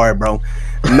go hard, bro.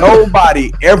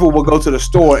 Nobody ever will go to the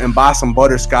store and buy some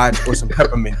butterscotch or some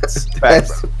peppermints.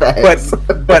 Facts.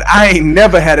 But I ain't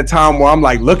never had a time where I'm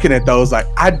like looking at those like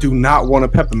I do not want a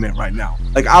peppermint right now.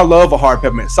 Like I love a hard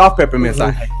peppermint. Soft peppermints,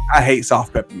 I hate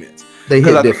soft peppermints. They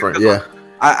hit different, yeah.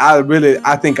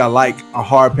 I think I like a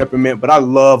hard peppermint, but I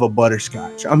love a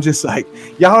butterscotch. I'm just like,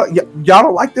 y'all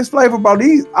don't like this flavor, bro.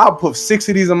 These, I'll put 6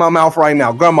 of these in my mouth right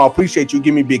now. Grandma, appreciate you.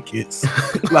 Give me big kiss.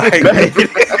 Like, and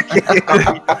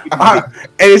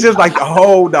it's just like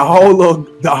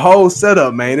the whole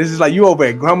setup, man. It's just like you over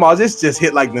at grandma's. It's just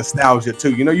hit like nostalgia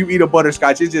too. You know, you eat a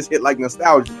butterscotch, it just hit like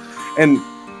nostalgia. And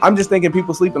I'm just thinking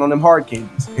people sleeping on them hard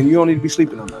candies, and you don't need to be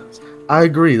sleeping on those. I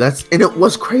agree.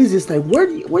 What's crazy is like where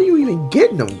you even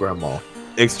getting them, Grandma?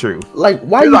 It's true. Like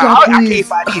why you like, got I can't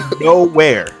find these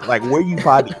nowhere. Like where you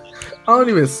find these? I don't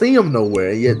even see them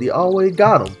nowhere. Yet they always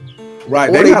got them. Right?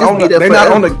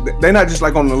 They're not just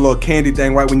like on the little candy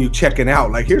thing. Right when you checking out,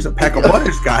 like here's a pack of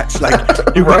butterscotch. Like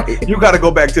you got to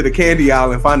go back to the candy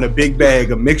aisle and find a big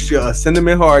bag, a mixture of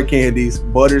cinnamon hard candies,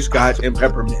 butterscotch, and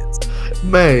peppermints.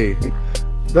 Man.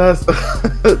 That's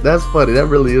funny. That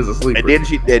really is a sleeper. And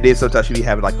then sometimes she be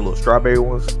having like the little strawberry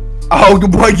ones. Oh, the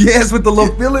boy, yes, with the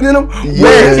little filling in them.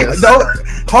 Yes. Those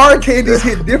hard candies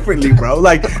hit differently, bro.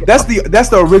 Like that's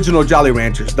the original Jolly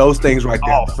Ranchers. Those things right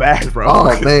there. Oh, fast, bro.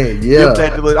 Oh man, yeah.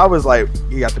 I was like,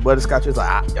 you got the butterscotch. It's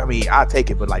like, I mean, I'll take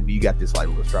it, but like, you got this like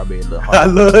little strawberry, little hard. I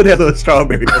love that little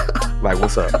strawberry. Like,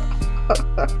 what's up?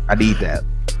 I need that.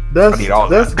 That's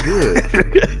that. Good.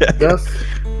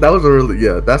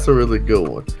 That's a really good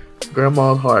one.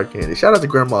 Grandma's hard candy. Shout out to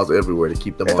grandmas everywhere to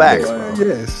keep them on Facts, there.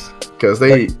 Yes, because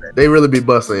they really be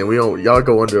busting. Y'all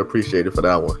go underappreciated for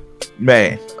that one,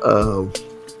 man. All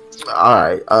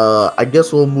right. I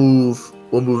guess we'll move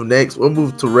next. We'll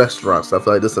move to restaurants. I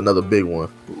feel like this is another big one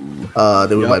that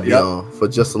we might be on for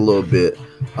just a little bit.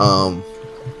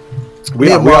 We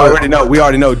already know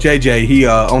JJ, he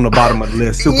on the bottom of the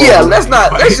list.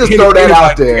 Let's just throw that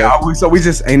out there. So we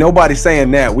just ain't nobody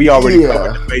saying that. We already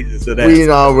covered the basis of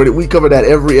that. We covered that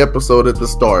every episode at the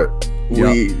start.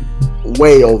 We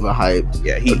way overhyped.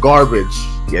 Yeah, the garbage.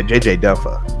 Yeah, JJ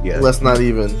Duffer. Yeah, let's not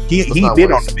even. He been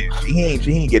on the bench.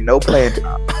 He ain't get no playing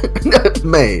time.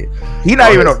 Man, he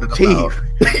not even on the team.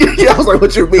 Yeah, I was like,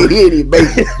 what you mean? He ain't even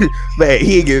make it. Man,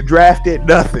 he ain't get drafted.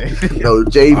 Nothing.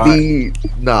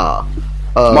 JV, nah.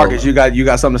 Marcus, you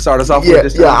got something to start us off with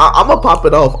this time? Yeah, I'm gonna pop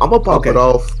it off. I'm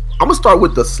gonna start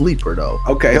with the sleeper though.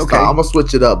 Okay. I'm gonna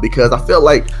switch it up because I feel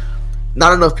like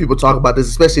not enough people talk about this,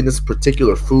 especially in this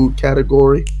particular food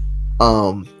category.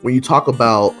 When you talk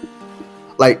about,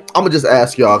 like, I'm gonna just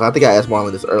ask y'all. I think I asked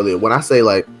Marlon this earlier. When I say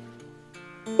like,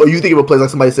 or you think of a place like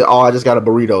somebody said, "Oh, I just got a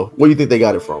burrito." Where do you think they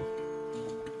got it from?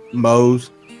 Moe's.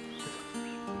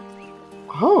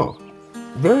 Huh.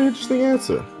 Very interesting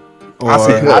answer. I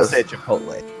said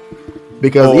Chipotle.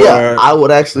 Because I would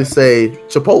actually say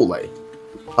Chipotle.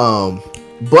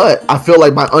 But I feel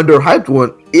like my underhyped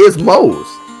one is Moe's.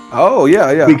 Oh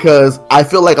yeah. Because I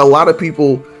feel like a lot of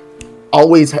people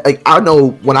always like, I know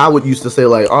when I would used to say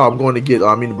like, oh, I'm going to get the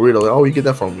burrito. Like, oh, you get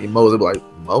that from me, Moe's. They'd be like,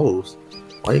 Moe's?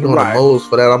 Why are you going to Moe's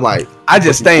for that? I'm like, I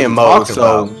just stay in Moe's.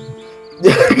 So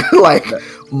like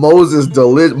Moe's is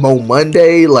delicious. Mo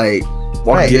Monday, like,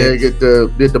 get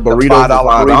the burritos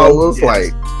for $5. Yes.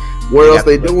 Like, where else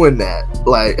they doing that?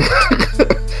 Like,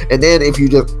 and then if you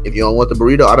don't want the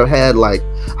burrito, I'd have had like,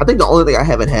 I think the only thing I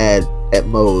haven't had at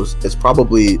Moe's is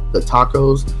probably the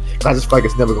tacos. I just feel like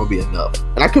it's never gonna be enough,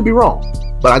 and I could be wrong,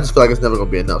 but I just feel like it's never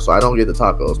gonna be enough. So I don't get the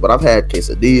tacos, but I've had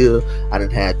quesadilla. I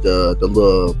didn't had the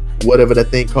little whatever that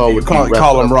thing called. You call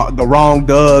them the wrong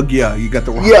Doug. Yeah, you got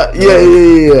the wrong. Yeah.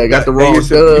 I got the wrong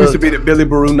Doug. Used to be the Billy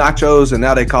Baru nachos, and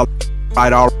now they call it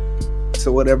 $5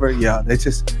 or whatever. Yeah,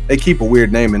 they keep a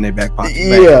weird name in their back pocket.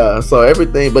 Yeah, so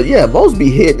everything, but yeah, most be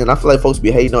hitting, and I feel like folks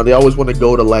be hating on. They always want to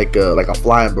go to like a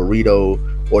flying burrito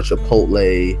or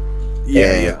Chipotle.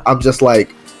 Yeah. I'm just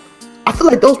like, I feel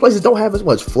like those places don't have as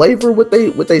much flavor with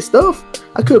they stuff.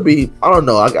 I could be, I don't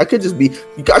know. I could just be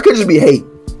hating.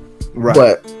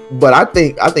 Right. But I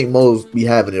think Moe's be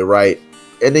having it right.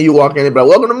 And then you walk in and be like,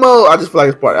 welcome to Moe's. I just feel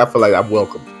like it's part. I feel like I'm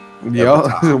welcome.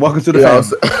 Yeah. Welcome to the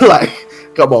family. Like,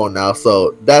 come on now.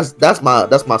 So that's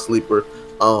my sleeper.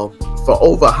 For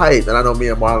overhyped, and I know me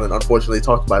and Marlon unfortunately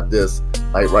talked about this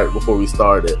like right before we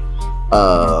started.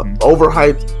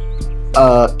 Overhyped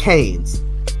Cane's.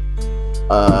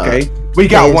 We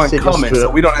got one coming, so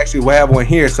we don't actually have one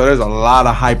here. So there's a lot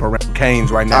of hype around Cane's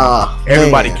right now.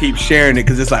 Everybody keeps sharing it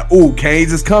because it's like, ooh,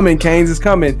 Cane's is coming, Cane's is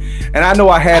coming. And I know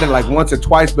I had it like once or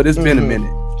twice, but it's been a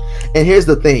minute. And here's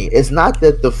the thing: it's not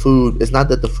that the food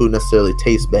necessarily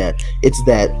tastes bad. It's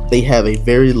that they have a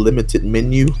very limited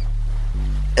menu,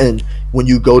 and when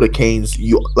you go to Cane's,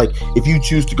 you like if you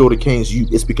choose to go to Cane's,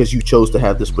 it's because you chose to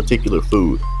have this particular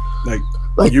food.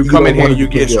 Like you come in here, you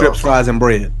get strips, fries, and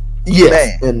bread.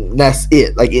 Yes, and that's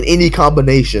it. Like in any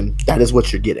combination, that is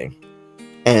what you're getting,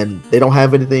 and they don't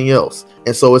have anything else.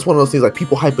 And so it's one of those things like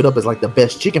people hype it up as like the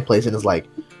best chicken place, and it's like,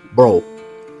 bro,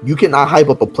 you cannot hype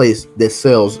up a place that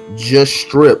sells just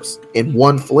strips in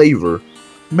one flavor,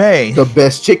 the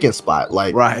best chicken spot.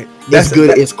 Like, right, that's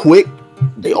good. It's quick.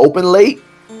 They open late.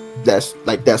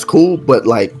 That's cool, but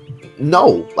like.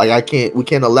 No, like we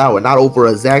can't allow it. Not over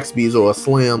a Zaxby's or a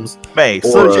Slim's.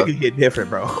 Slim Chicken get different,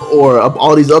 bro. Or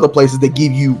all these other places that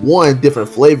give you one, different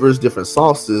flavors, different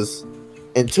sauces,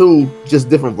 and two, just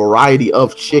different variety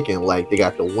of chicken. Like they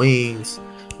got the wings,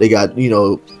 they got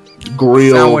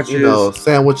grilled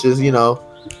sandwiches.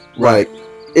 Like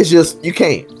it's just you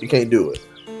can't do it.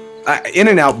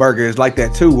 In-N-Out Burger is like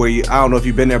that too, where I don't know if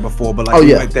you've been there before, but like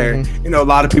went there, a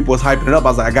lot of people was hyping it up. I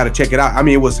was like, I gotta check it out. I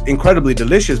mean, it was incredibly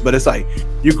delicious, but it's like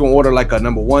you can order like a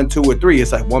number 1, 2, or 3.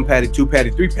 It's like 1 patty, 2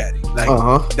 patty, 3 patty.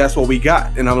 Like that's what we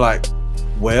got, and I'm like,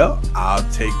 well, I'll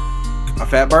take a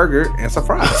fat burger and some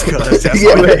fries because that's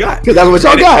what we got. Because that's what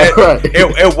y'all got.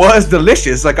 It was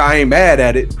delicious. Like I ain't mad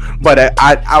at it, but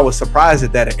I was surprised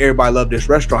at that. Everybody loved this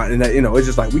restaurant, and that it's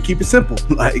just like we keep it simple,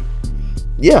 like.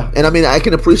 Yeah, and I mean I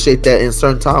can appreciate that in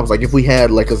certain times. Like if we had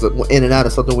like In-N-Out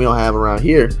is something we don't have around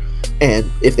here, and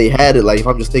if they had it, like if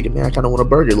I'm just thinking, man, I kind of want a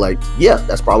burger. Like yeah,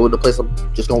 that's probably the place I'm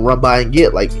just gonna run by and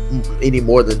get. Like any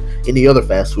more than any other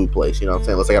fast food place. You know what I'm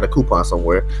saying? Unless I got a coupon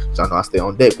somewhere, so I know I stay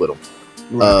on deck with them.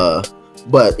 Right.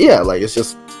 But yeah, like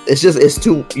it's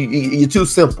too you're too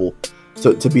simple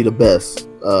to be the best.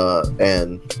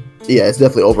 And yeah, it's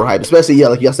definitely overhyped. Especially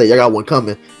like y'all said, y'all got one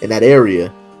coming in that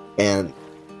area, and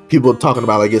people talking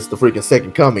about like it's the freaking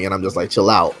second coming, and I'm just like, chill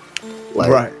out.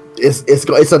 Like, right.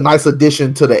 It's a nice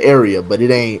addition to the area, but it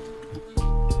ain't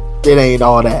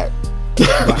all that.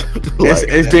 Right.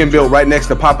 It's being built right next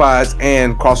to Popeyes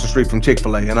and across the street from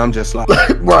Chick-fil-A, and I'm just like,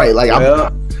 right. Like I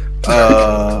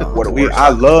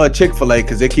love Chick-fil-A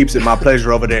because it keeps it my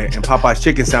pleasure over there, and Popeye's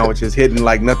chicken sandwich is hitting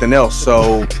like nothing else.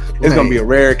 So it's gonna be a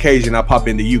rare occasion I pop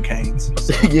into Cane's.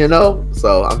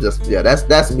 So I'm just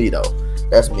that's me though.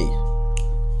 That's me.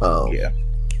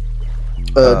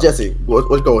 Jesse, go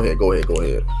ahead.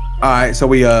 All right, so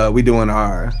we doing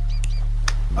our.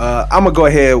 I'm gonna go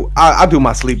ahead. I'll do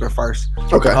my sleeper first.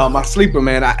 Okay. My sleeper,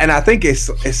 man, I think it's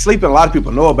sleeping. A lot of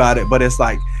people know about it, but it's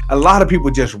like a lot of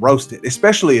people just roast it,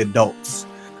 especially adults.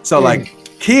 So like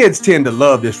kids tend to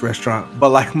love this restaurant, but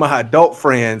like my adult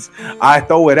friends, I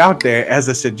throw it out there as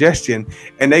a suggestion,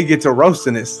 and they get to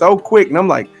roasting it so quick, and I'm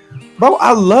like, bro,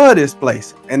 I love this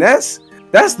place, and that's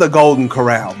the Golden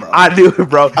Corral, bro. I do it,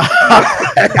 bro.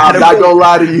 I'm not gonna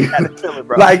lie to you.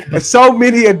 Like so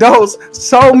many adults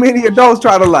try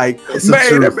to like,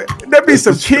 man, there be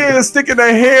some kids sticking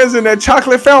their hands in that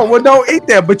chocolate fountain. Well, don't eat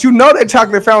that, but that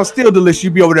chocolate fountain's still delicious.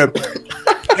 You be over there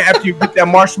after you get that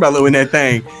marshmallow in that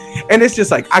thing, and it's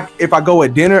just like if I go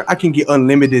at dinner, I can get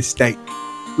unlimited steak.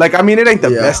 Like, I mean, it ain't the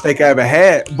best steak I ever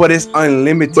had, but it's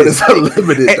unlimited. But it's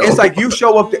unlimited, though. It's like you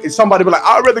show up to somebody be like,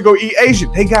 I'd rather go eat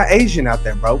Asian. They got Asian out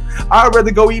there, bro. I'd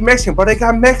rather go eat Mexican, but they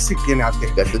got Mexican out there.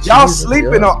 Y'all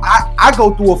sleeping on, I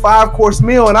go through a 5-course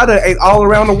meal, and I done ate all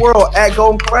around the world at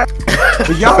Golden Corral.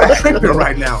 But y'all are tripping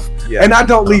right now. Yeah. And I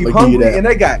don't leave hungry. And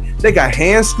they got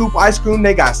hand scoop ice cream.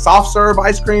 They got soft serve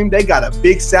ice cream. They got a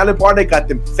big salad bar. They got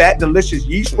them fat, delicious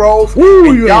yeast rolls.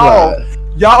 Ooh,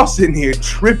 y'all sitting here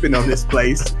tripping on this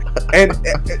place, and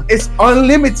it's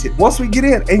unlimited once we get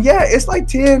in. And it's like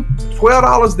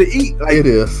 $10-12 to eat. Like, it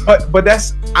is, but I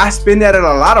spend that at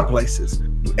a lot of places,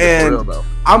 and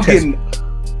I'm getting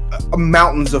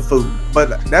mountains of food.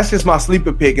 But that's just my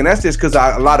sleeper pick, and that's just because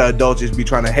a lot of adults just be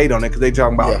trying to hate on it because they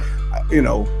talking about,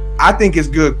 I think it's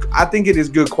good. I think it is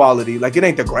good quality. Like, it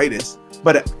ain't the greatest,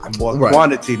 but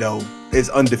quantity though is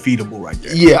undefeatable right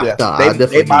there. Yeah.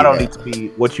 They might don't need to be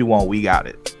what you want. We got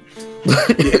it.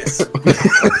 Yes.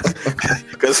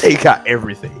 Because they got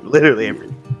everything. Literally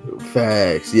everything.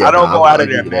 Facts. Yeah. I don't go out of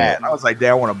there mad. I was like,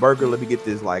 Dad, I want a burger. Let me get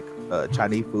this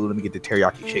Chinese food. Let me get the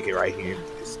teriyaki chicken right here.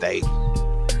 Steak.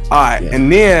 All right. Yeah. And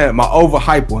then my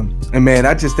overhyped one. And man,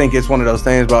 I just think it's one of those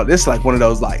things, bro. This is like one of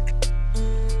those like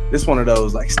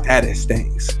status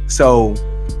things. So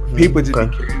People just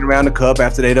be carrying around the cup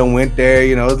after they done went there.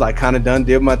 You know, it's like kind of done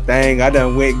did my thing. I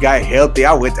done went and got healthy.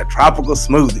 I went to tropical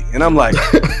smoothie, and I'm like,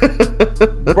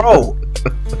 bro,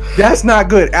 that's not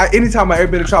good. Anytime I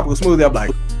ever been to tropical smoothie, I'm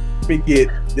like, let me get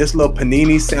this little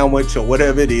panini sandwich or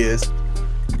whatever it is.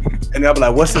 And they'll be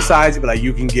like, what's the size? You'll be like,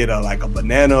 you can get a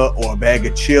banana or a bag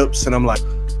of chips. And I'm like,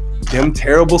 them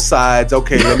terrible sides.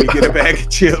 Okay, let me get a bag of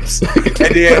chips.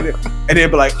 And then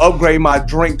be like, upgrade my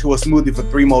drink to a smoothie for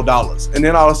 $3 more. And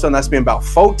then all of a sudden I spend about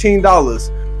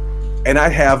 $14 and I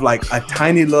have like a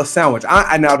tiny little sandwich.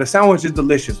 Now the sandwich is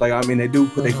delicious. Like, I mean, they do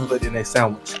put their foot in their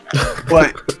sandwich.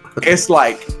 But it's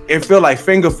like, it feel like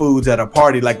finger foods at a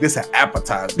party. Like, this is an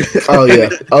appetizer. Oh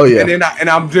yeah. And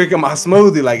I'm drinking my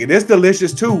smoothie. Like, it's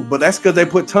delicious too, but that's because they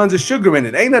put tons of sugar in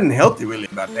it. Ain't nothing healthy really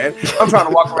about that. I'm trying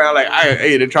to walk around like, I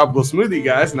ate a tropical smoothie,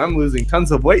 guys, and I'm losing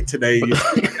tons of weight today.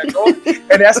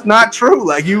 And that's not true.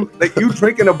 Like you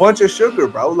drinking a bunch of sugar,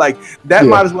 bro. Like, that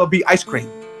might as well be ice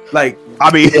cream. Like, I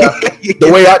mean,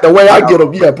 the way I get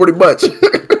them, yeah, pretty much.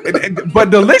 But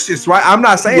delicious, right? I'm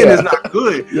not saying it's not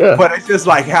good, but it's just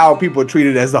like how people treat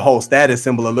it as the whole status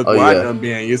symbol of look where I done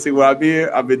been. You see what I've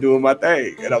been doing my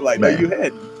thing, and I'm like, no, you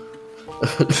hadn't.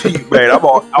 Man, I'm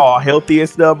all healthy and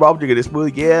stuff, bro. I'm drinking this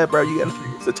smoothie. Yeah, bro, you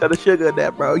got a ton of sugar in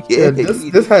that, bro. Yeah,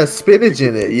 this has spinach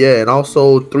in it, and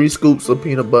also 3 scoops of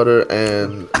peanut butter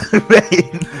and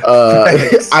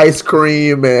ice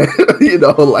cream, and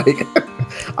like.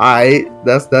 All right,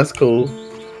 that's cool.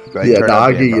 Right,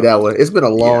 I'll give you that one. It's been a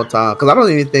long time because I don't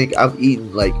even think I've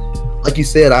eaten like you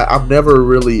said. I've never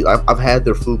really. I've had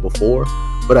their food before,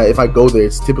 but if I go there,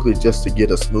 it's typically just to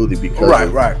get a smoothie because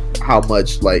of how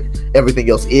much like everything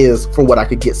else is for what I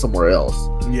could get somewhere else.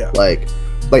 Yeah, like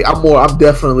I'm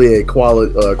definitely a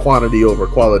quantity over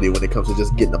quality when it comes to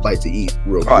just getting a bite to eat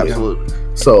real quick. Absolutely.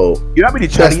 So you know how many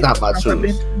Chinese that's not my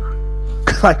choice.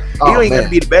 Like you don't even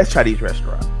be the best Chinese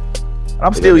restaurant.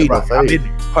 I'm still eating. I'm in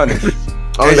punished.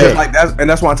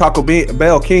 That's why Taco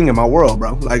Bell king in my world,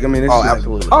 bro. Like, I mean, it's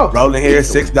absolutely. Rolling here,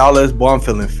 $6. Boy, I'm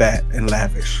feeling fat and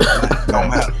lavish. Like, don't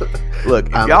matter. Look,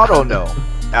 if y'all don't know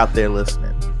out there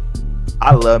listening,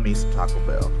 I love me some Taco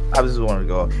Bell. I just want to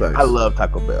go. I love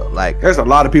Taco Bell. Like, there's a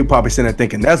lot of people probably sitting there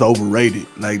thinking that's overrated.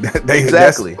 Like,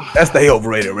 that's the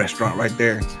overrated restaurant right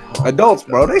there. Adults,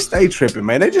 bro, they stay tripping,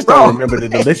 man. They just don't remember the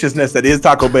deliciousness that is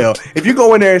Taco Bell. If you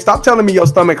go in there and stop telling me your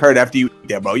stomach hurt after you eat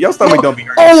that, bro, your stomach don't be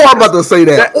hurting. Oh, I'm about to say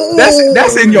that.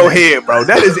 That's in your head, bro.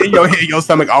 That is in your head. Your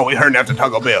stomach always hurting after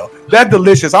Taco Bell. That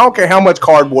delicious. I don't care how much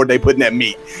cardboard they put in that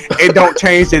meat. It don't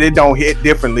change it. It don't hit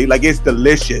differently. Like, it's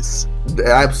delicious.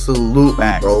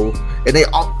 Absolutely, bro. And they,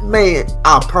 man,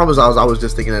 I promise I was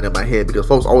just thinking that in my head because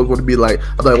folks always want to be like,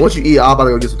 I'm like, once you eat, I'm about to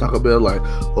go get some Taco Bell. Like,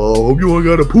 oh, hope you ain't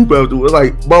got to poop afterwards.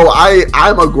 Like, bro,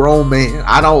 I'm a grown man.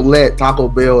 I don't let Taco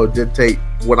Bell dictate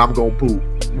when I'm gonna poop.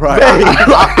 Right.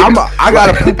 I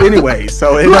gotta poop anyway,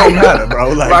 so it don't matter,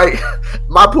 bro. Like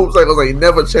my poop cycles ain't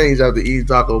never changed after eating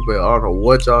Taco Bell. I don't know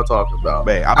what y'all talking about.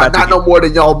 Man, not no more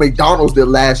than y'all McDonald's that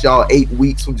last y'all 8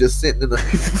 weeks from just sitting in the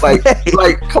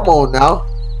like come on now.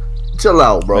 Chill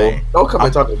out, bro. Man, don't come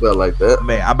and Taco Bell like that.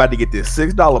 Man, I'm about to get this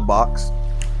 $6 box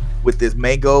with this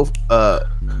mango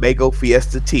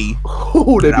Fiesta tea.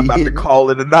 And I'm about to call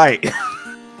it a night.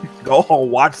 Go home,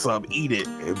 watch some, eat it,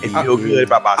 and feel good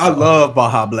about myself. I love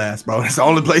Baja Blast, bro. It's the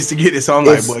only place to get it. So I'm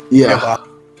like, boy,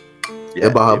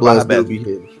 Baja Blast do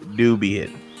be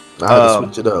hitting. I have to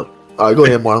switch it up. All right, go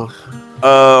ahead, Marlon.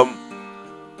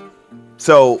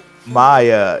 So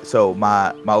my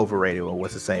overrated one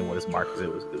was the same one as Marcus.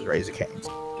 It was Raising Cane's.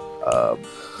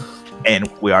 And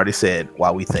we already said why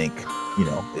we think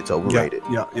it's overrated.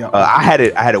 Yeah. I had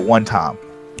it one time.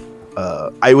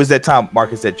 It was that time,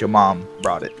 Marcus, that your mom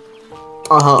brought it.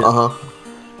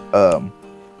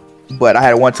 But I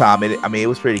had it one time. It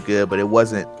was pretty good, but it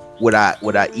wasn't. Would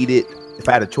I eat it if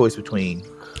I had a choice between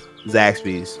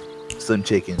Zaxby's, Slim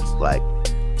Chickens? Like,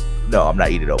 no, I'm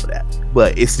not eating it over that.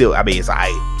 But it's still. It's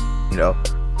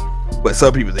But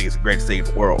some people think it's the greatest thing in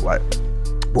the world. Like,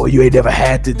 boy, you ain't never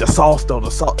had the sauce though.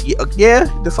 The sauce, yeah,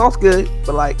 the sauce good,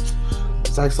 but like.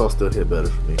 Zax sauce still hit better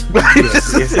for me.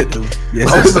 yes, it do. Yes,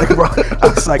 I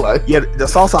was like, the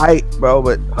sauce I ate, bro,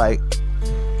 but like,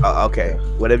 okay,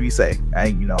 whatever you say.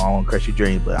 I don't want to crush your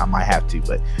dream, but I might have to.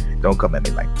 But don't come at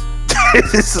me like.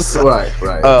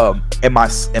 Right. And my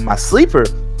sleeper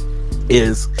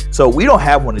is so we don't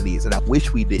have one of these, and I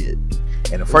wish we did.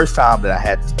 And the first time that I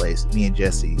had this place, me and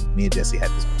Jesse had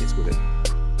this place with it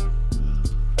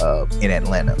in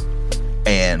Atlanta.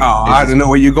 And I don't know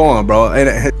where you're going, bro.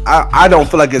 And I don't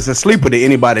feel like it's a sleeper to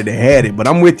anybody that had it, but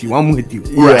I'm with you.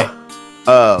 Right.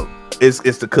 It's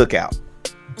the Cookout.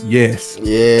 Yes.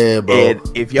 Yeah, bro. And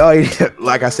if y'all,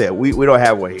 like I said, we don't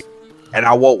have one here. and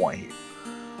I want one here.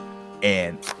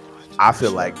 And I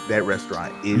feel like that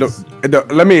restaurant is.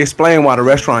 Let me explain why the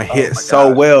restaurant hits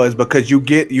so well. Is because you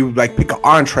like pick an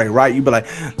entree, right? You be like,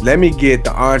 let me get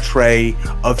the entree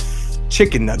of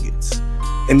chicken nuggets,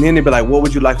 and then they be like, what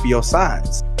would you like for your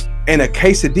sides? And a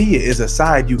quesadilla is a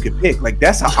side you can pick. Like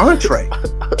that's an entree,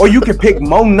 or you can pick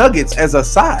more nuggets as a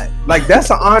side. Like that's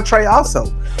an entree also.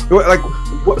 Like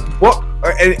what?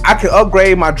 And I can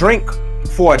upgrade my drink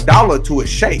for $1 to a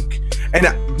shake. And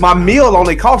my meal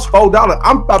only costs $4.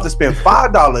 I'm about to spend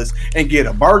 $5 and get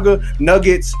a burger,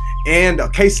 nuggets, and a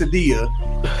quesadilla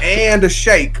and a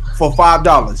shake for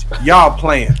 $5. Y'all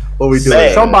playing? What we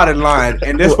doing? Somebody lying,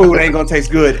 and this food ain't gonna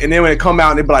taste good. And then when it come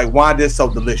out, they be like, "Why this so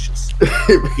delicious?"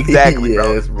 Exactly,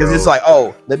 bro. Because it's like,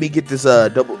 oh, let me get this like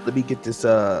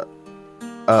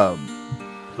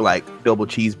double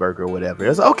cheeseburger or whatever.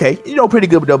 It's like, okay, pretty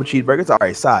good with double cheeseburgers. All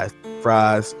right, size,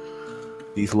 fries.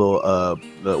 These little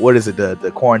what is it,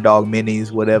 the corn dog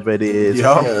minis, whatever it is.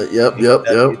 Yep.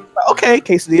 Okay,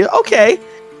 quesadilla. Okay,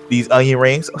 these onion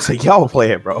rings. I was like, y'all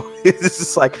playing, bro. It's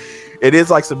just like, it is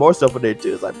like some more stuff in there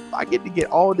too. It's like, I get to get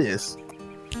all this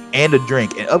and a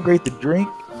drink and upgrade the drink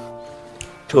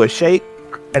to a shake,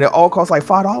 and it all costs like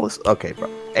 $5. Okay, bro,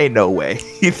 ain't no way.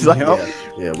 It's like,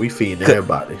 yeah, we feeding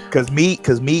everybody. Cause me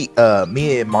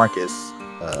and Marcus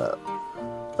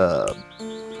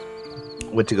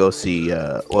went to go see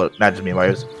well, not just me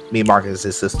and Marcus,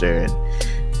 his sister, and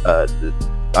our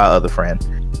other friend.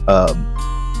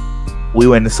 We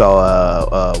went and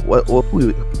saw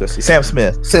Sam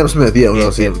Smith. Yeah, we went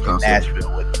to see him in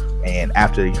Nashville with him. And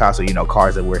after the concert,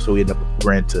 cars that were, so we ended up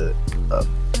going to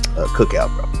Cookout,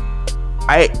 bro.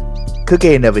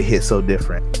 Cookout never hit so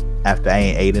different after I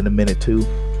ain't ate in a minute too.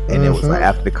 And it was like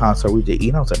after the concert we just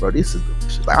eating. I was like, bro, this is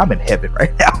delicious. Like, I'm in heaven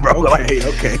right now, bro.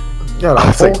 Okay. Yeah, the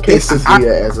whole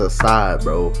quesadilla as a side,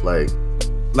 bro.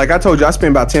 Like I told you, I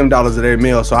spend about $10 at every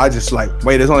meal, so I just like,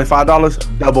 wait, there's only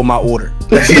 $5. Double my order.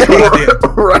 That's what I did.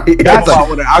 Right. That's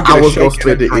I was gonna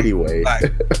spend it anyway.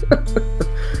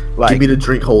 Give me the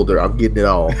drink holder. I'm getting it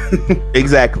all.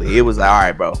 Exactly. It was like, all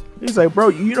right, bro. He's like, bro,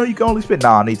 you can only spend.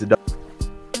 I need to double.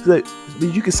 He's like,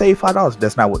 you can save $5.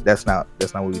 That's not what we're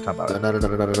talking about.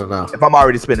 No. If I'm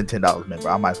already spending $10, man,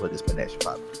 bro, I might as well just spend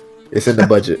extra $5. It's in the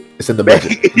budget.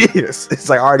 Yes. It's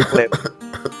like already planned.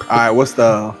 All right, what's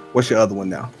your other one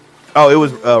now? Oh, it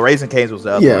was Raising Cane's was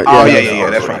the other one. Yeah.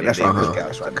 That's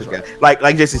right.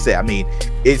 Like Jesse said, I mean,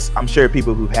 I'm sure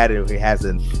people who've had it, if it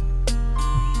hasn't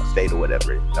stayed or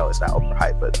whatever, it's not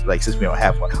overhyped. But like, since we don't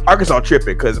have one, Arkansas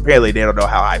tripping because apparently they don't know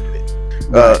how hyped it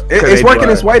is. It's working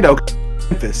its way though.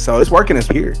 So it's working its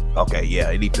here. Okay, yeah,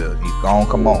 it need to go on.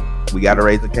 Come on, we got to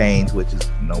Raising Cane's, which is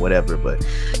whatever. But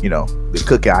the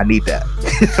Cookout, I need that.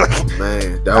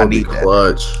 Man, that would be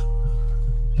clutch.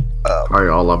 Probably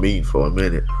all I'm eating for a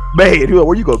minute. Man,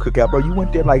 where you go Cookout, bro? You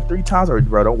went there like 3 times already,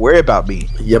 bro. Don't worry about me.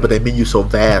 Yeah, but they menu so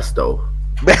vast though.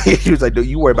 He was like, "Dude,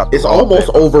 you worry about." It's almost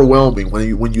overwhelming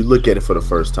when you look at it for the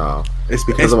first time. It's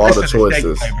because of all the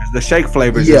choices. The shake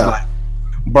flavors is like,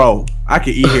 bro, I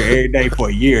could eat here every day for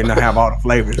a year and not have all the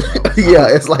flavors. Yeah,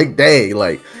 it's like, dang,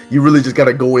 like you really just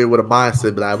gotta go in with a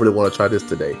mindset. But I really want to try this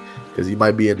today because you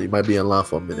might be in line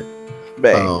for a minute.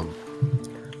 Man.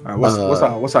 All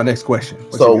right, what's our next question?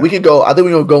 So we can go. I think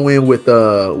we're gonna go in with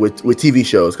TV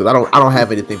shows because I don't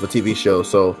have anything for TV shows.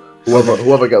 So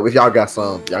whoever got, if y'all got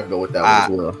some, y'all can go with that one as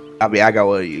well. I mean, I got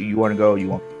one. You want to go? You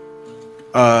want?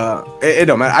 It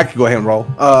don't matter. I can go ahead and roll.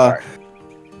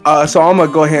 So I'm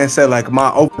gonna go ahead and say like my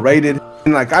overrated.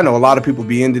 And like I know a lot of people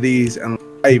be into these, and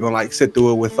I even like sit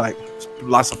through it with like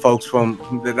lots of folks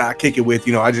that I kick it with.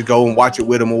 I just go and watch it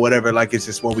with them or whatever. Like it's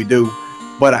just what we do.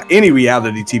 But any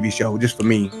reality TV show, just for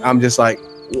me, I'm just like,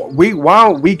 why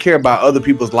don't we care about other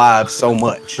people's lives so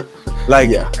much? Like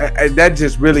that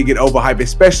just really get overhyped,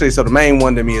 especially. So the main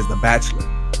one to me is The Bachelor,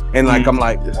 and like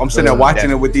I'm sitting there watching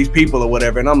it with these people or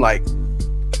whatever, and I'm like,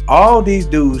 all these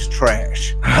dudes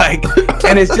trash, like,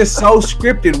 and it's just so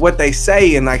scripted what they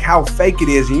say and like how fake it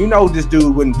is, and this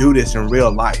dude wouldn't do this in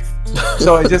real life.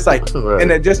 So it's just like, right.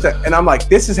 And I'm like,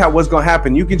 this is what's gonna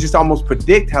happen. You can just almost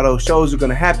predict how those shows are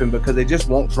gonna happen because they just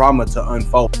want drama to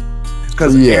unfold.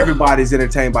 Because everybody's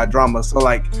entertained by drama. So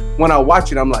like when I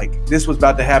watch it, I'm like, this was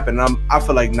about to happen. And I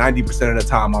feel like 90% of the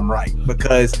time I'm right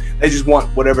because they just want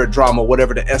whatever drama,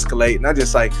 whatever to escalate. And I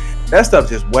just like that stuff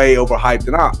just way overhyped.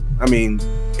 And I mean,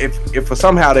 if for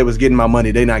somehow they was getting my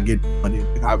money, they not getting money.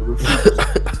 I would refuse.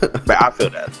 But I feel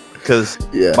that. Because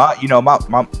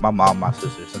my mom, my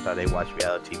sister, sometimes they watch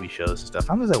reality TV shows and stuff.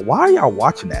 I'm just like, why are y'all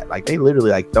watching that? Like they literally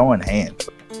like throwing hands.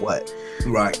 What?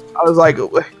 Right. I was like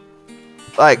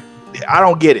I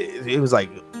don't get it. It was like,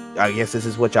 I guess this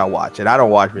is what y'all watch, and I don't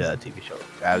watch reality TV shows.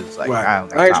 I was like,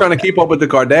 right. I ain't trying to keep up with the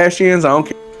Kardashians. I don't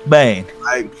care. Man,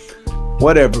 Like,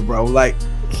 whatever, bro. Like,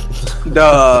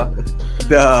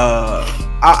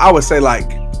 I would say like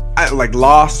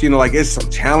Lost, you know, like it's some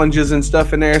challenges and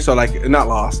stuff in there. So like not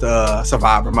Lost,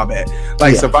 Survivor, my bad.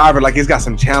 Like Survivor, like it's got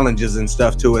some challenges and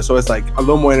stuff to it. So it's like a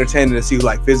little more entertaining to see who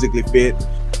like physically fit.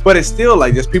 But it's still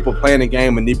like just people playing the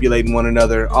game, manipulating one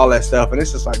another, all that stuff. And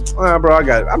it's just like, bro,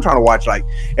 I'm trying to watch, like,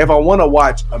 if I want to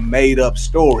watch a made up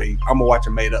story, I'm gonna watch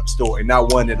a made up story,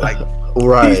 not one that like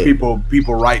these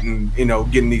people writing, you know,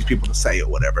 getting these people to say or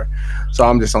whatever. So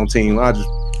I'm just on team.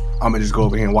 I'm gonna just go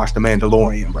over here and watch The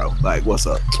Mandalorian, bro. Like, what's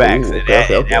up? Facts.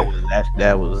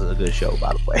 That was a good show,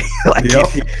 by the way.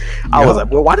 I was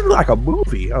like, well, why did it look like a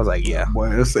movie? I was like, yeah.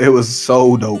 Well, it was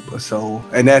so dope. So,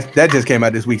 and that just came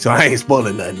out this week, so I ain't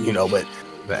spoiling nothing, you know. But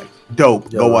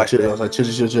dope. Go watch it. I was like, chill,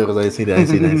 because I ain't seen that.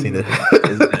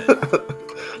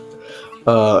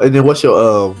 And then what's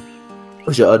your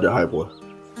other hype one?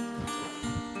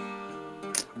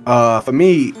 For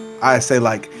me, I say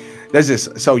like. There's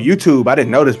just so YouTube. I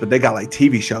didn't notice, but they got like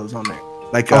TV shows on there,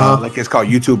 like it's called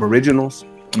YouTube Originals.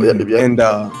 And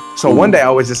so one day I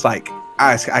was just like,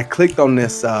 I clicked on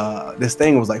this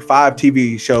thing. It was like 5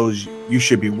 TV shows you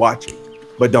should be watching,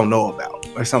 but don't know about,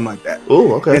 or something like that.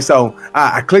 Oh, okay. And so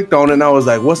I clicked on it, and I was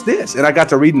like, what's this? And I got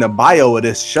to reading the bio of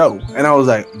this show, and I was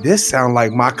like, this sounds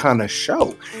like my kind of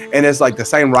show. And it's like the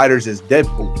same writers as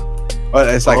Deadpool.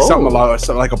 It's like something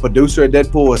like a producer at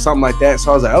Deadpool or something like that.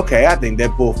 So I was like, okay, I think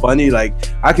Deadpool funny. Like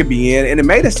I could be in, and it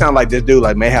made it sound like this dude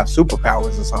like may have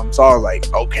superpowers or something. So I was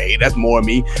like, okay, that's more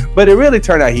me. But it really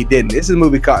turned out he didn't. This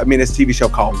TV show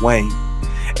called Wayne,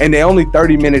 and they're only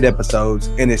 30-minute episodes,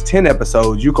 and it's 10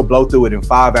 episodes. You could blow through it in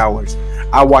 5 hours.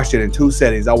 I watched it in 2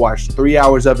 settings. I watched 3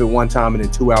 hours of it one time and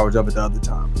then 2 hours of it the other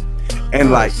time. And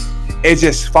like, it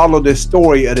just followed this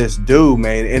story of this dude,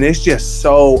 man, and it's just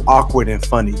so awkward and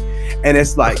funny. And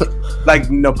it's like like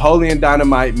Napoleon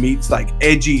Dynamite meets like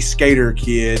edgy skater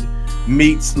kid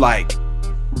meets like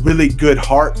really good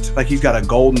heart. Like he's got a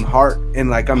golden heart, and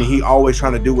like he always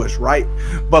trying to do what's right,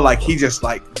 but like he just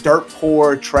like dirt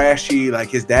poor, trashy. Like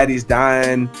his daddy's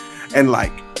dying, and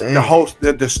like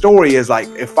the story is like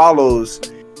it follows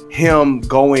him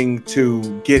going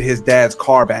to get his dad's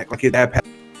car back. Like his dad passed,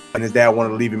 and his dad wanted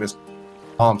to leave him his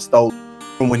stole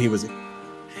from when he was in.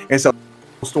 And so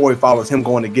the story follows him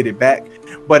going to get it back,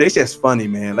 but it's just funny,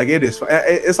 man. Like it's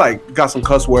like got some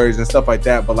cuss words and stuff like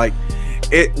that, but like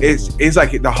it's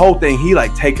like the whole thing, he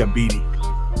like take a beating.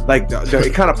 Like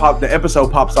it kind of the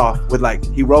episode pops off with like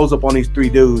he rolls up on these 3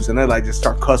 dudes, and they like just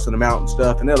start cussing him out and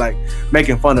stuff, and they're like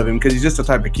making fun of him because he's just the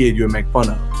type of kid you would make fun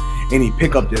of. And he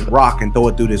pick up this rock and throw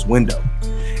it through this window.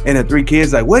 And the 3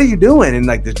 kids like, what are you doing? And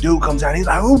like this dude comes out, and he's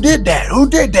like, who did that?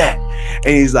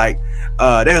 And he's like,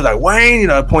 they was like, Wayne, you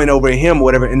know, point over at him or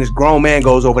whatever. And this grown man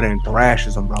goes over there and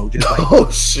thrashes him, bro. Just like,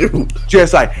 oh shoot.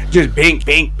 Just bink,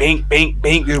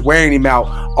 just wearing him out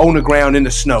on the ground in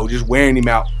the snow, just wearing him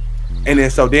out. And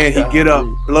then he get up,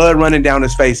 blood running down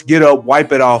his face, get up,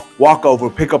 wipe it off, walk over,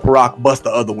 pick up a rock, bust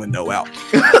the other window out.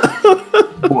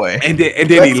 Boy. And then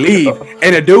he leave.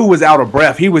 And the dude was out of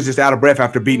breath. He was just out of breath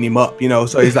after beating him up, you know.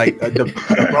 So he's like, the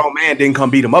grown man didn't come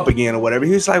beat him up again or whatever.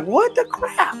 He was like, what the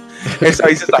crap? And so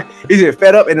he's just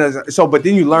fed up. And but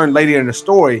then you learn later in the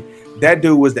story, that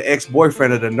dude was the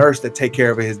ex-boyfriend of the nurse that take care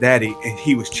of his daddy, and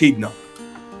he was cheating on him.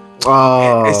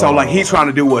 Oh. And so like he's trying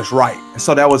to do what's right. And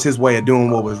so that was his way of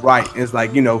doing what was right. It's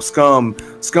like, you know, scum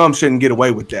shouldn't get away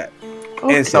with that.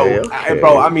 Okay, and so,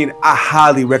 bro, I mean, I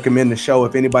highly recommend the show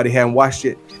if anybody hadn't watched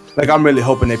it. Like, I'm really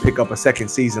hoping they pick up a second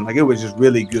season. Like, it was just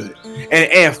really good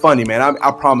and funny, man.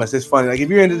 I promise it's funny. Like, if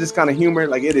you're into this kind of humor,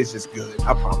 like, it is just good.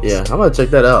 I promise. Yeah, I'm gonna check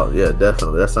that out. Yeah,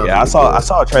 definitely. That sounds. Yeah, I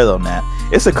saw a trailer on that.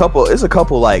 It's a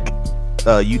couple like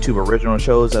YouTube original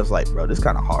shows that's like, bro, this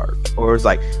kind of hard. Or it's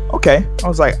like, okay, I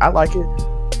was like, I like it.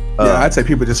 Yeah, I'd say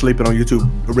people just sleeping on YouTube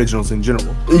originals in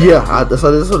general. Yeah, that's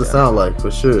what it sounds like for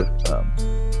sure.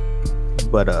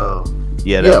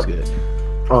 Yeah, that was good.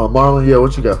 Marlon, yeah,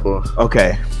 what you got for us?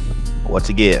 Okay, once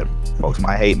again, folks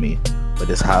might hate me, but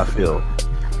this is how I feel.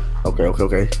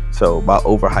 Okay. So, my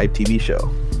overhyped TV show.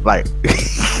 Like,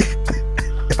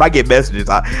 if I get messages,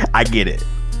 I get it.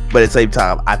 But at the same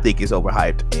time, I think it's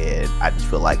overhyped, and I just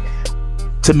feel like,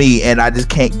 to me, and I just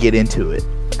can't get into it.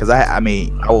 Because I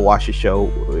will watch the show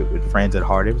with friends at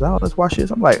heart. It was, let's watch this.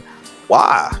 I'm like,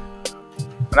 why?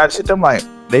 And I just sit there, I'm like,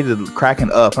 they just cracking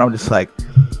up, and I'm just like,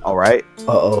 all right.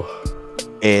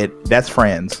 And that's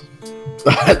Friends.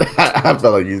 I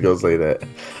felt like you was gonna say that.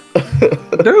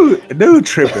 dude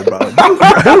tripping, bro.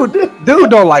 Dude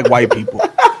don't like white people.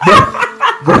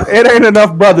 It ain't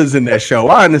enough brothers in that show.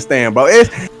 I understand, bro.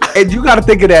 And you got to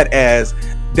think of that as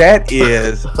that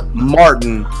is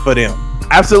Martin for them.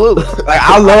 Absolutely. Like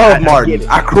I love Martin.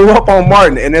 I grew up on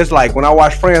Martin, and it's like when I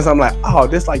watch Friends, I'm like, oh,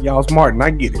 this like y'all's Martin. I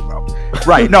get it, bro.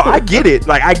 Right. No, I get it.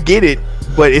 Like I get it,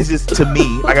 but it's just to me.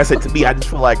 Like I said, to me, I just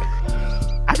feel like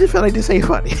this ain't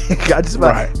funny. I just feel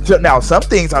like, so now some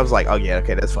things I was like, oh yeah,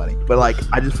 okay, that's funny. But like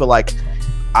I just feel like,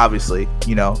 obviously,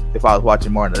 you know, if I was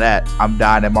watching more of that, I'm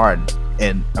dying at Martin.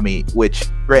 And I mean, which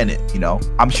granted, you know,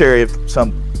 I'm sure if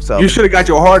some you should have got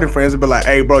your Harden friends and be like,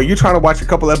 hey, bro, you trying to watch a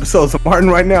couple episodes of Martin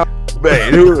right now?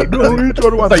 Man, you just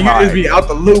be out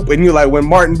the loop, and you like when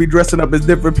Martin be dressing up as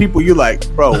different people, you like,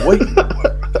 bro, what?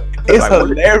 It's like,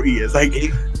 hilarious. Like,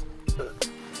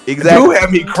 exactly, you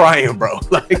had me crying, bro.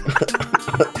 Like,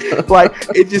 like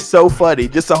it's just so funny.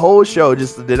 Just the whole show,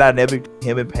 just the dynamic,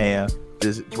 him and Pam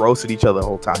just roasting each other the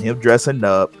whole time. Him dressing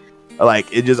up, like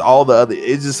it just all the other.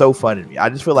 It's just so funny to me. I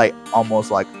just feel like almost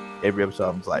like every episode,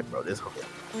 I'm just like, bro, this.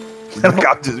 Like,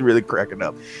 I'm just really cracking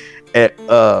up. And,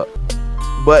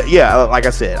 but yeah, like I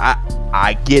said,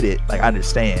 I get it. Like I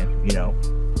understand, you know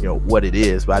what it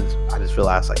is. But I just feel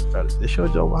like, bro, this show's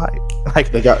overhyped.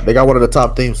 Like they got one of the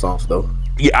top theme songs though.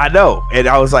 Yeah, I know, and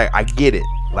I was like, I get it.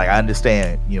 Like I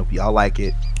understand. You know, y'all like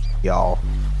it,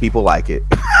 people like it.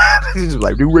 He's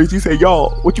like, dude, Race, you say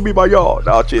y'all. What you mean by y'all?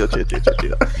 No, chill.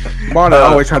 Marlon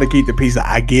always trying to keep the piece of,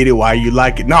 I get it why you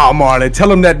like it. Nah, Marlon, tell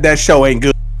him that show ain't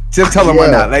good. Just tell him right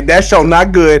now, like that show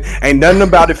not good. Ain't nothing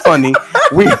about it funny.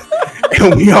 We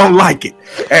don't like it.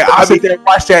 And I sit there and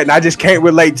watch that, and I just can't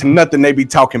relate to nothing they be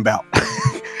talking about.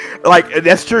 Like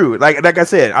that's true. Like I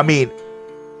said, I mean,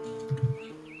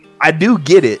 I do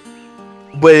get it,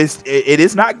 but it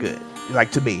is not good.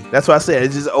 Like to me, that's what I said.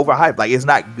 It's just overhyped. Like it's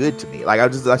not good to me. Like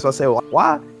that's what I say. Well,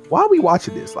 why are we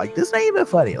watching this? Like this ain't even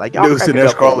funny. Like y'all sitting there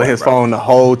scrolling his phone the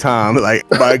whole time. Like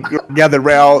gathered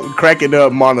around, cracking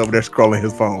up, Martin over there scrolling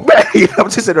his phone. I'm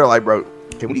just sitting there like, bro,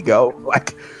 can we go?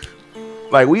 Like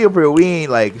we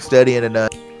ain't like studying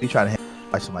enough. We trying to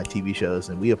watch some like TV shows,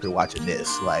 and we up here watching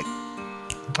this. Like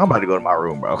I'm about to go to my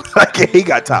room, bro. Like he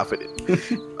got top in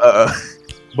it.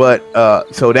 But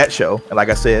so that show, and like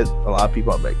I said, a lot of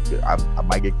people are like, I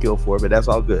might get killed for it, but that's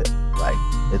all good. Like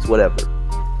it's whatever,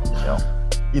 you know.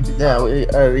 Yeah,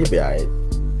 he'll be alright.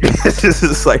 It's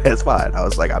just like that's fine. I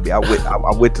was like, I'm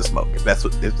with the smoke if that's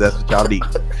what y'all need.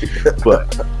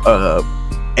 But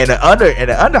and an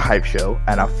underhyped show,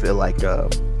 and I feel like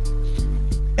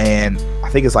and I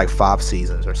think it's like 5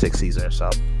 seasons or 6 seasons or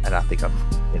something, and I think I'm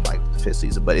in like the 5th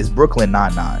season. But it's Brooklyn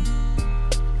Nine-Nine.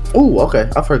 Oh, okay.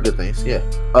 I've heard good things. Yeah.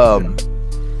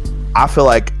 I feel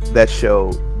like that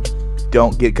show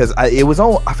don't get, because it was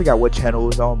on, I forgot what channel it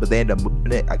was on, but they ended up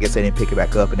moving it. I guess they didn't pick it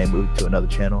back up and they moved to another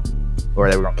channel,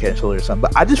 or they were gonna cancel it or something.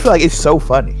 But I just feel like it's so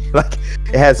funny. Like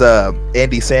it has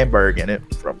Andy Samberg in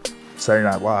it from Saturday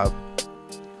Night Live,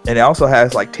 and it also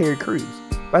has like Terry Crews.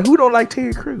 Like who don't like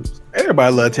Terry Crews?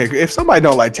 Everybody love Terry Crews. If somebody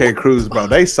don't like Terry Crews, bro,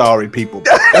 they sorry people.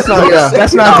 That's not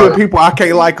that's not good people. I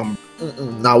can't like them.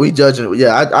 No, we judging.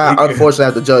 Yeah, I unfortunately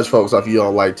have to judge folks if you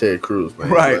don't like Terry Crews,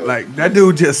 man. Right, like that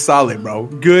dude just solid, bro.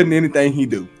 Good in anything he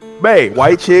do. Man,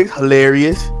 White Chicks,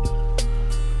 hilarious.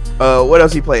 What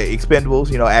else he played?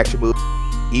 Expendables, action movie.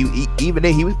 Even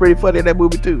then, he was pretty funny in that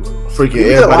movie too.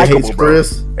 Freaking everybody hates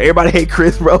Chris. Everybody hate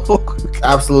Chris, bro.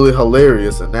 Absolutely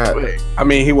hilarious in that. I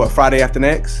mean, he Friday After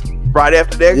Next? Friday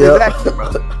After Next, yep. Exactly,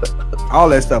 bro. All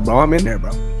that stuff, bro. I'm in there,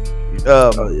 bro.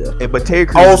 But Terry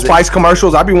Crews, Old Spice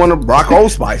commercials. I be wanting to rock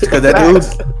Old Spice because that dude.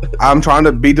 I'm trying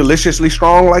to be deliciously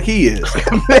strong like he is.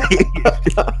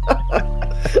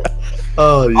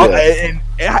 Oh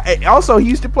yeah. And also he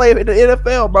used to play in the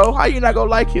NFL, bro. How you not gonna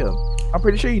like him? I'm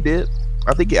pretty sure he did.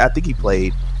 I think he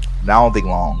played. I don't think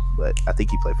long, but I think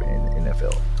he played for the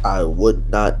NFL. I would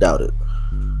not doubt it.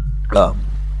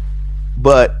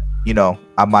 But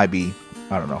I might be.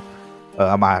 I don't know.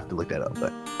 I might have to look that up,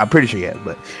 but I'm pretty sure he has.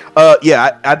 But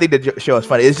I think the show is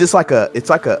funny. It's just like it's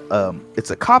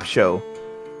a cop show.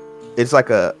 It's like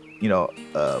a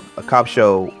cop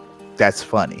show that's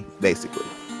funny, basically.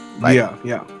 Like,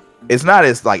 yeah. It's not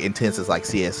as like intense as like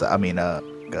CSI. I mean,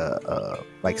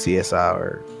 like CSI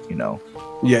or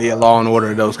Yeah, Law and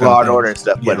Order, those kind Law of and Order and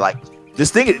stuff. Yeah. But like,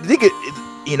 just think it.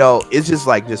 It's just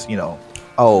like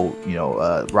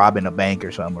robbing a bank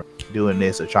or something, or doing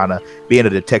this, or trying to being a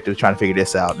detective, trying to figure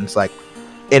this out, and it's like,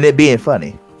 and it being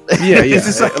funny. Yeah. It's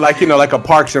just like like a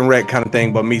Parks and Rec kind of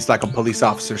thing, but meets like a police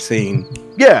officer scene.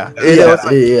 Yeah.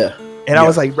 Yeah. And I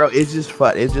was like, bro, it's just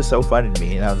fun. It's just so funny to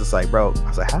me. And I was just like, bro,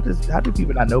 how do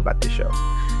people not know about this show?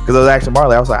 Because I was asking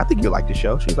Marley, I was like, I think you like this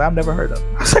show. She was like, I've never heard of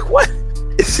it. I was like, what?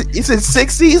 It's in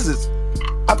 6 seasons.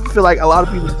 I feel like a lot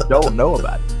of people don't know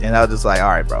about it. And I was just like, all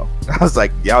right, bro. I was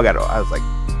like, y'all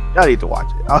need to watch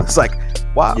it. I was like,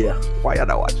 Why y'all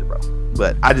not watching, bro?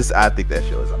 But I think that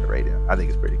show is underrated. I think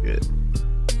it's pretty good.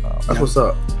 That's what's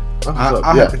up. I'll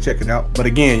have to check it out. But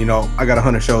again, you know, I got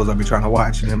 100 shows I'll be trying to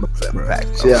watch. And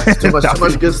too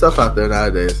much good stuff out there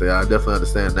nowadays. So yeah, I definitely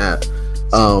understand that.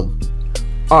 All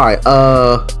right.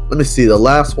 Let me see the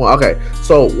last one. Okay,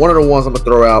 so one of the ones I'm gonna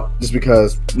throw out just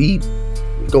because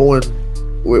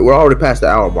we're already past the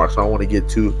hour mark, so I don't want to get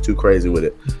too crazy with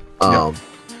it.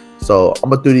 So I'm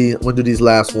gonna do these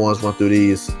last ones. Run through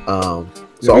these.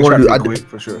 So I want to do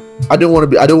for sure. I do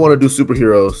want to do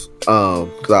superheroes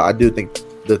because I do think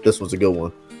that this one's a good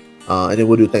one. And then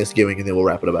we'll do Thanksgiving and then we'll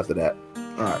wrap it up after that.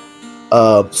 All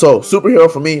right. So superhero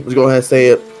for me, let's go ahead and say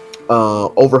it.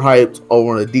 Overhyped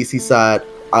over on the DC side.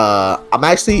 I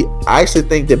actually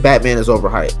think that Batman is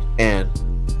overhyped, and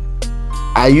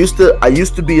I used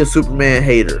to be a Superman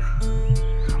hater,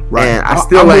 right? And I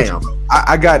still am.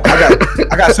 I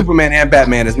got Superman and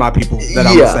Batman as my people that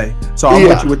I would say. So I'm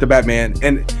with you with the Batman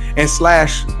and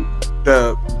slash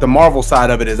the Marvel side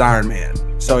of it is Iron Man.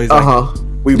 So he's like,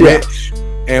 we rich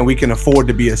and we can afford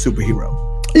to be a superhero.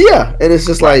 Yeah, and it's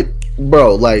just like,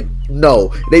 bro, like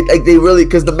no, they really,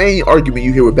 because the main argument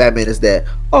you hear with Batman is that,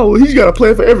 oh, he's got a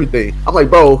plan for everything. I'm like,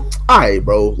 bro, alright,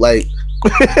 bro, like.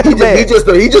 He just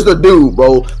a dude,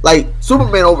 bro. Like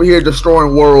Superman over here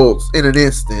destroying worlds in an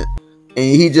instant.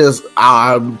 And he just,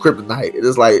 I'm kryptonite.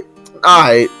 It's like, all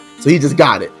right. So he just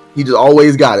got it. He just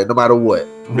always got it, no matter what.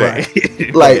 Right.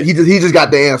 Like he just got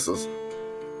the answers.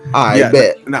 All right,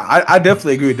 bet. No, I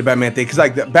definitely agree with the Batman thing because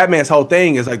like Batman's whole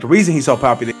thing is like the reason he's so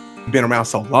popular. He's been around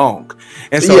so long,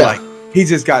 and so like he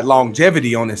just got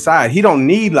longevity on his side. He don't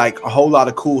need like a whole lot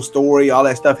of cool story, all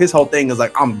that stuff. His whole thing is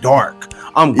like, I'm dark.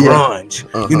 I'm grunge.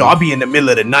 You know, I'll be in the middle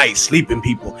of the night sleeping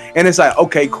people. And it's like,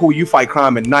 okay, cool. You fight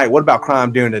crime at night. What about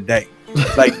crime during the day?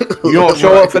 Like, you don't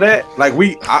show up for that? Like,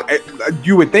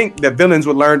 you would think that villains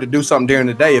would learn to do something during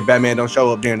the day if Batman don't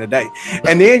show up during the day.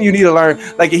 And then you need to learn,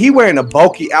 like, if he wearing a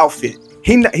bulky outfit,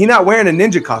 he not wearing a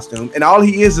ninja costume, and all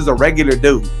he is a regular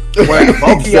dude wearing a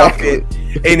bulky outfit,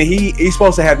 and he's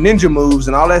supposed to have ninja moves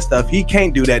and all that stuff. He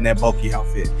can't do that in that bulky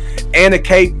outfit. And a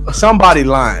cape, somebody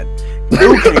lying.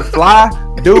 Dude can't fly.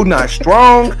 Dude not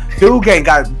strong. Dude ain't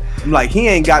got he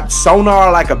ain't got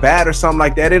sonar like a bat or something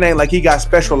like that. It ain't like he got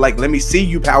special like let me see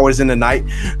you powers in the night.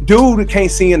 Dude can't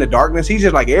see in the darkness. He's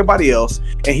just like everybody else,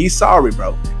 and he's sorry,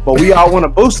 bro. But we all want to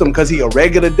boost him because he a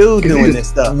regular dude doing this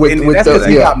stuff. And that's because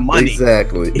he got money.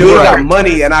 Exactly. Dude got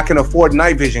money, and I can afford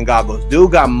night vision goggles.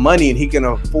 Dude got money, and he can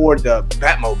afford the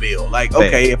Batmobile. Like,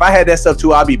 okay, if I had that stuff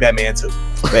too, I'd be Batman too.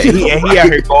 He out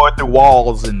here going through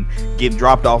walls and getting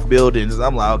dropped off buildings.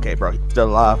 I'm like, okay, bro, he's still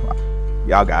alive.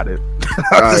 Y'all got it.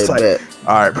 All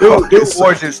right, bro. Dude's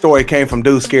origin story came from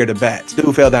dude scared of bats.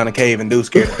 Dude fell down a cave and dude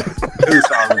scared of bats. Dude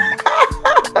sorry.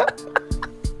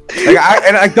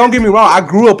 Don't get me wrong, I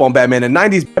grew up on Batman. The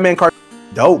 90s Batman cartoon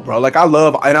dope, bro. Like I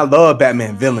love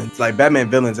Batman villains. Like Batman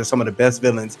villains are some of the best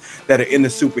villains that are in the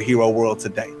superhero world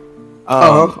today.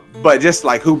 But just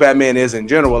like who Batman is in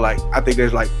general, like I think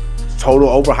there's like total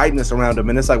overhypeness around him,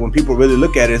 and it's like when people really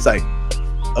look at it, it's like,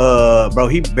 bro,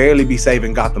 he barely be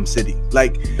saving Gotham City.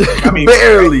 Like, I mean,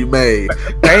 barely, man.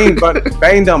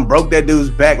 Bane done broke that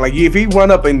dude's back. Like, if he run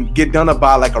up and get done up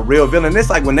by like a real villain, it's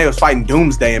like when they was fighting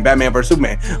Doomsday and Batman vs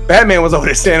Superman. Batman was over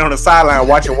there standing on the sideline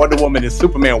watching Wonder Woman and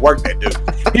Superman work that dude.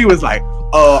 He was like,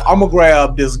 I'm gonna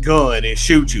grab this gun and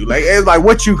shoot you. Like, it's like,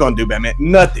 what you gonna do, Batman?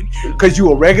 Nothing. Because you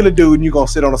a regular dude and you gonna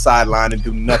sit on the sideline and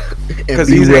do nothing. Because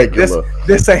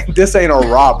this ain't a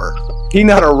robber. He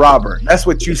not a robber. That's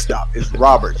what you stop. Is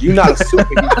robbers. You not a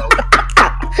superhero.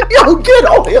 Yo, get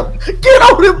on him. Get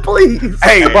on him, please.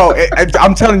 Hey, bro,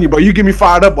 I'm telling you, bro. You get me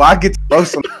fired up, bro. I get to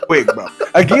roast him quick, bro.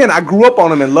 Again, I grew up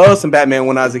on him and loved some Batman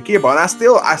when I was a kid, bro. And I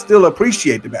still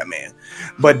appreciate the Batman.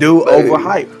 But dude,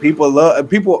 overhyped.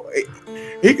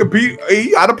 He could be.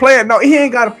 He got a plan. No, he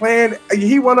ain't got a plan.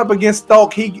 He went up against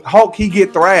Hulk. He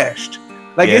get thrashed.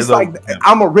 Like it's like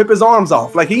I'm gonna rip his arms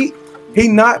off. Like he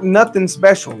not nothing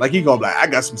special. Like he gonna be like, I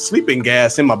got some sleeping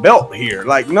gas in my belt here.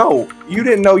 Like no, you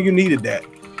didn't know you needed that.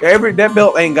 That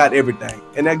belt ain't got everything.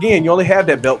 And again, you only have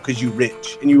that belt because you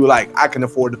rich and you like I can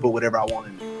afford to put whatever I want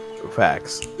in it.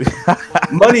 Facts.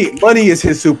 money is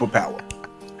his superpower.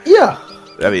 Yeah.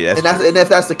 I mean, and if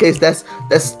that's the case, that's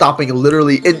stopping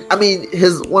literally. And I mean,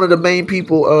 one of the main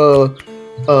people,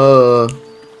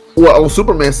 on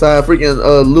Superman's side, freaking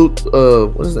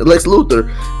Lex Luthor.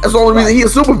 That's the only reason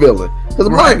he's a supervillain because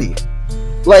of money.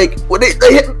 Like when they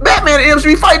hit Batman and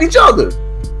MCB fighting each other.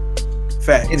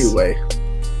 Facts. Anyway,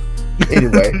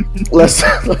 let's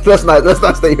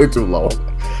not stay here too long.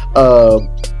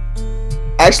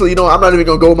 Actually, I'm not even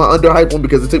gonna go with my underhyped one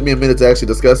because it took me a minute to actually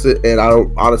discuss it, and I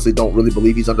honestly don't really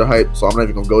believe he's underhyped, so I'm not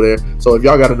even gonna go there. So if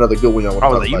y'all got another good one, y'all want to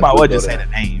talk about, you might well just say the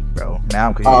name, bro. Now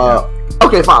I'm confused.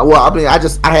 Okay, fine. Well, I mean, I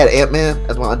had Ant-Man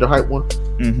as my underhyped one.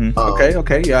 Mm-hmm.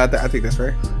 Okay, yeah, I think that's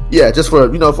fair. Yeah, just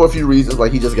for for a few reasons,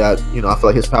 like he just got I feel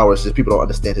like his powers, just people don't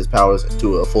understand his powers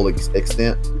to a full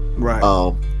extent. Right.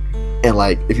 And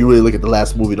like if you really look at the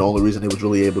last movie, the only reason he was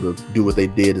really able to do what they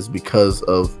did is because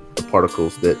of the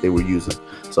particles that they were using.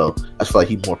 So I feel like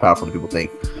he's more powerful than people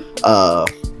think.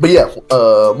 But yeah,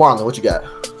 Marlon, what you got?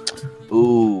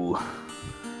 Ooh.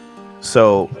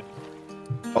 So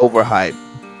overhyped.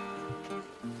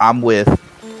 I'm with.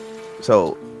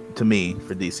 So to me,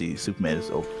 for DC, Superman is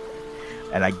over,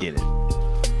 and I get it.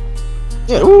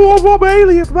 Yeah. Ooh, I'm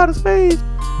alien from outer space.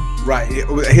 Right.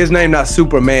 His name not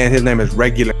Superman. His name is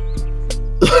Regular.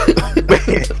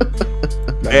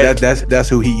 That's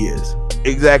who he is.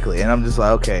 Exactly. And I'm just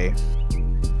like, okay,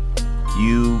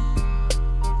 you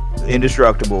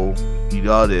indestructible, you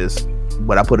do all this,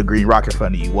 but I put a green rock in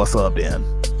front of you. What's up then?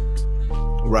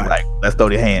 Right. Like, let's throw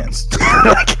your hands.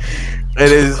 Like,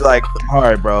 it is like, all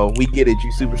right, bro, we get it.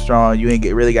 You super strong. You ain't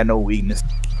really got no weakness.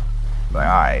 Like,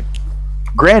 all right.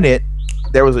 Granted,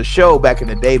 there was a show back in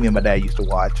the day me and my dad used to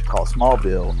watch called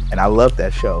Smallville, and I loved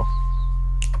that show.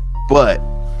 But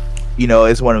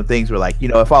it's one of the things where, like,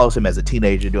 it follows him as a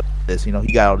teenager doing this. He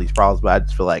got all these problems, but I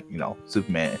just feel like,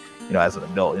 Superman, as an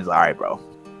adult, is like, all right, bro,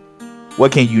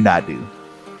 what can you not do?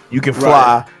 You can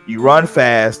fly, you run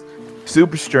fast,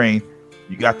 super strength,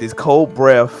 you got this cold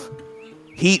breath,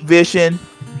 heat vision.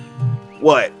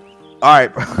 What? All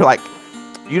right, bro. Like,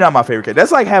 you're not my favorite character.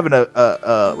 That's like having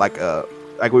like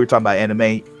we were talking about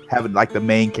anime, having like the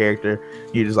main character.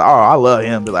 You're just like, oh, I love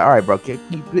him. Be like, all right, bro, can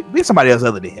you be somebody else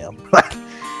other than him?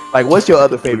 Like, what's your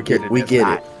other favorite character? We get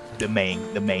it. The main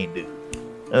dude.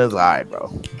 It was all right, bro.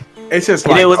 It's just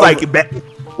like, it was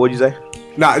what'd you say?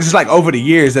 Nah, it's just like over the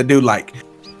years that dude, like,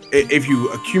 if you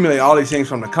accumulate all these things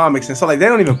from the comics and stuff, like, they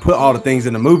don't even put all the things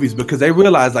in the movies because they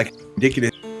realize like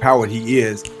ridiculous powered he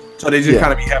is. So they just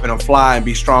kind of be having him fly and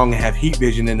be strong and have heat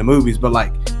vision in the movies. But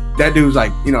like, that dude's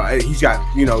like, he's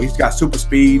got super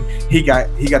speed. He got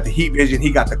the heat vision.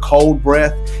 He got the cold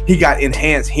breath. He got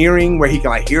enhanced hearing where he can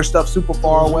like hear stuff super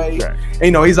far away. Right.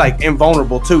 And, he's like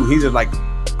invulnerable too. He's just like,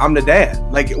 I'm the dad.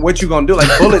 Like, what you gonna do? Like,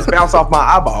 bullets bounce off my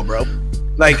eyeball, bro.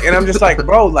 Like, and I'm just like,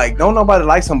 bro, like, don't nobody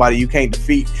like somebody you can't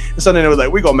defeat. And so then they were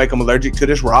like, we're gonna make him allergic to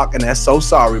this rock, and that's so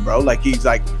sorry, bro. Like, he's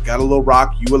like, got a little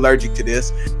rock, you allergic to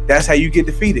this. That's how you get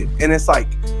defeated. And it's like,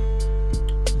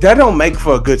 that don't make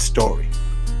for a good story.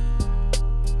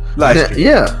 Like,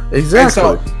 yeah,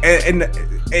 exactly. And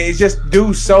it's just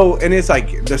dude so, and it's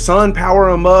like the sun power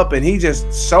him up, and he's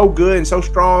just so good and so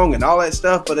strong and all that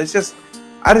stuff. But it's just,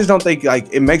 I just don't think like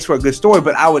it makes for a good story.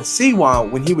 But I would see why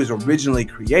when he was originally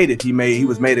created, he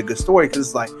was made a good story, because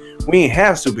it's like we ain't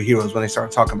have superheroes when they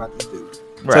started talking about this dude.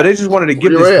 Right. So they just wanted to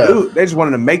give this dude. They just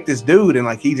wanted to make this dude, and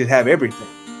like he just have everything.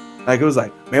 Like, it was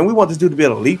like, man, we want this dude to be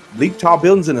able to leap tall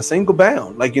buildings in a single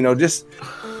bound. Like, just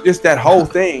that whole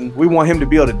thing. We want him to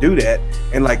be able to do that,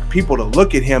 and like people to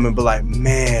look at him and be like,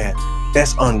 man,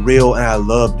 that's unreal, and I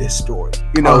love this story.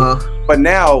 But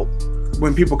now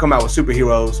when people come out with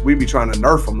superheroes, we be trying to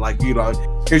nerf them. Like,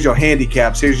 here's your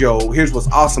handicaps, here's what's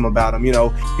awesome about them,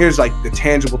 here's like the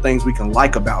tangible things we can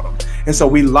like about them. And so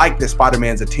we like that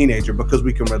Spider-Man's a teenager because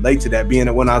we can relate to that. Being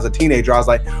that when I was a teenager, I was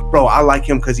like, bro, I like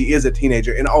him because he is a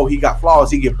teenager, and he got flaws,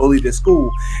 he get bullied at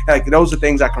school. Like, those are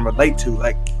things I can relate to.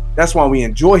 Like, that's why we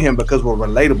enjoy him, because we're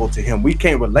relatable to him. We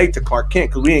can't relate to Clark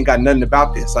Kent because we ain't got nothing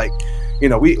about this. Like,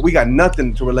 we got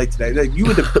nothing to relate to that. Like,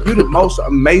 you're the most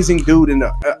amazing dude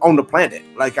on the planet.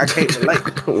 Like, I can't relate.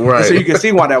 Right. And so you can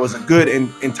see why that was a good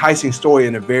and enticing story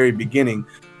in the very beginning.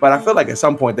 But I feel like at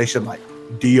some point they should like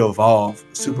de-evolve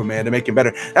Superman to make him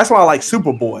better. That's why I like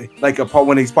Superboy. Like,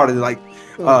 when he's part of like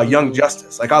Young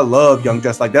Justice. Like, I love Young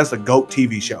Justice. Like, that's a GOAT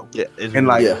TV show. Yeah. And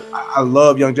like, I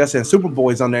love Young Justice, and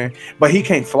Superboy's on there, but he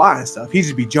can't fly and stuff. He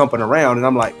just be jumping around, and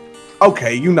I'm like,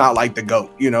 okay, you not like the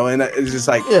GOAT, and it's just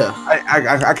like,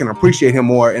 I can appreciate him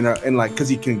more, and like, because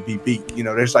he can be beat,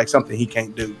 there's like something he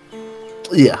can't do.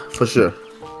 Yeah, for sure.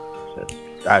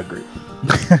 I agree.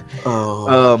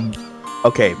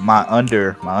 Okay, my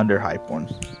underhyped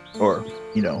ones, or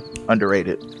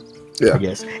underrated, I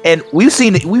guess. And we've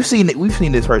seen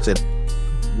this person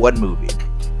one movie,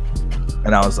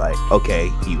 and I was like,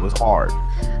 okay, he was hard.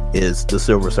 Is the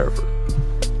Silver Surfer?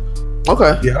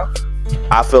 Okay, yeah.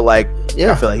 I feel like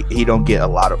he don't get a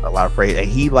lot of praise, and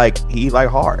he like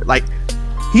hard. Like,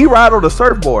 he ride on the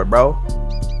surfboard, bro.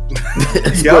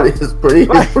 It's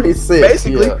pretty sick.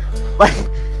 Basically, like,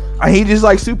 he just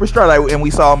like super strong. Like, and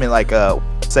we saw him in like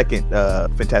second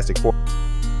Fantastic Four,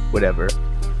 whatever.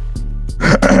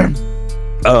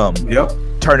 Yep.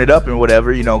 Turn it up and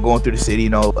whatever, you know, going through the city, you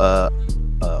know,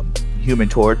 Human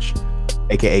Torch,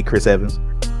 aka Chris Evans,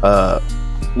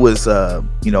 was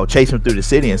you know, chasing him through the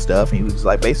city and stuff. And he was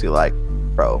like, basically like,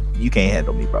 bro, you can't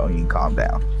handle me, bro. You can calm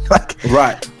down. Like,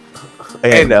 right.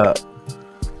 And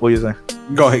what you saying?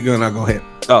 Go ahead. Go ahead.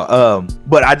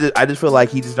 But I just feel like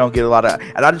he just don't get a lot of,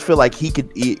 and I just feel like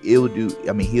he'll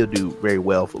do very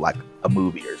well for like a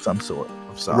movie or some sort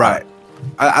of something. Right.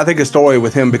 I think a story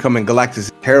with him becoming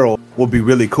Galactus Herald will be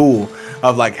really cool,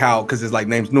 of like how, because his like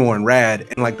name's Norrin Radd,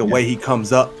 and like the way he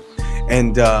comes up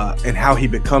and how he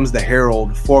becomes the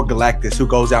Herald for Galactus, who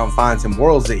goes out and finds him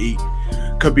worlds to eat,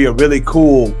 could be a really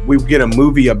cool, we get a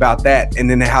movie about that, and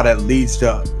then how that leads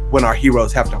to when our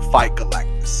heroes have to fight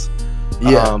Galactus.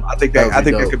 Yeah, I think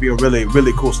that could be a really,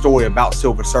 really cool story about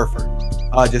Silver Surfer,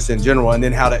 just in general, and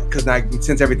then how that, because now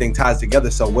since everything ties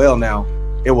together so well now,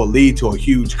 it will lead to a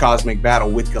huge cosmic battle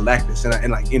with Galactus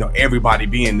and like, you know, everybody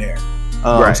being there.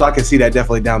 Right. So I can see that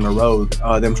definitely down the road,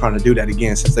 them trying to do that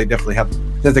again, since they got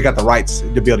the rights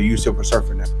to be able to use Silver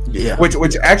Surfer now. Yeah.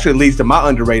 Which actually leads to my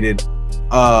underrated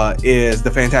is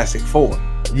the Fantastic Four.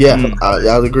 Yeah,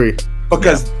 I would agree.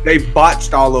 Because they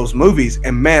botched all those movies,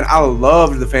 and man, I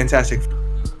loved the Fantastic Four.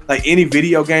 Like any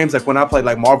video games, like when I played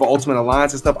like Marvel Ultimate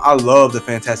Alliance and stuff, I love the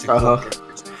Fantastic Four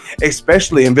characters.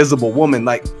 Especially Invisible Woman.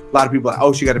 Like a lot of people are like,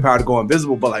 oh, she got the power to go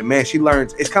invisible, but like, man, she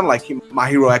learns. It's kind of like My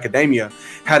Hero Academia,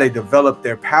 how they develop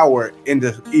their power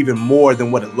into even more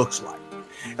than what it looks like.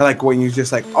 And like when you're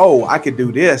just like, oh, I could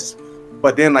do this,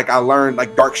 but then like I learned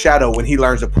like Dark Shadow, when he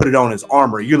learns to put it on his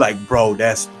armor, you're like, bro,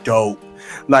 that's dope.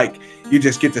 Like you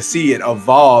just get to see it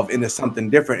evolve into something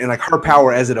different. And like her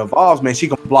power as it evolves, man, she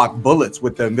can block bullets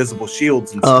with the invisible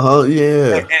shields and stuff.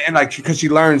 Yeah. And like, because she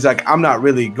learns like, I'm not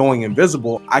really going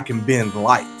invisible, I can bend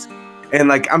light. And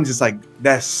like, I'm just like,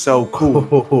 that's so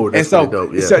cool. That's so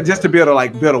dope, yeah. So just to be able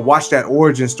to watch that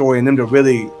origin story and them to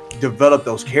really develop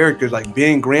those characters, like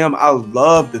Ben Grimm, I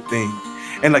love the Thing.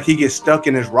 And like he gets stuck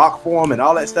in his rock form and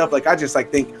all that stuff. Like I just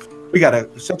like think we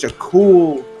got such a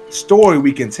cool story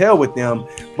we can tell with them,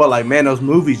 but like, man, those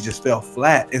movies just fell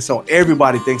flat, and so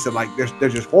everybody thinks that like they're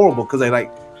just horrible because they like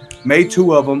made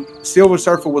two of them. Silver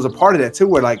Surfer was a part of that too,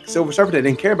 where like Silver Surfer, they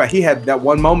didn't care about. He had that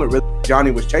one moment where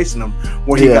Johnny was chasing him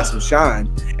where he got some shine,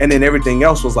 and then everything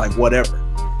else was like whatever.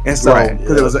 And so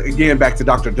because it was again back to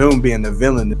Dr. Doom being the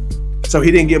villain. So he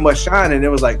didn't get much shine, and it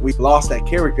was like we lost that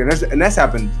character, and that's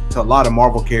happened to a lot of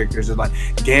Marvel characters. It's like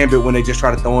Gambit when they just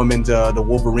try to throw him into the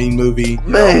Wolverine movie,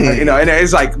 you know, and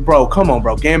it's like, bro, come on,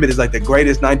 bro. Gambit is like the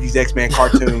greatest '90s X-Men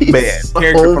cartoon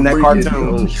character from that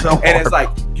cartoon, and it's like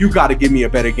you got to give me a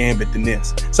better Gambit than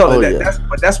this. So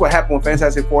that's what happened with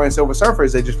Fantastic Four and Silver Surfer,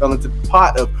 is they just fell into the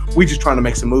pot of we just trying to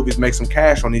make some movies, make some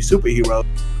cash on these superheroes.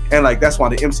 And like that's why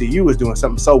the MCU is doing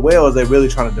something so well, is they're really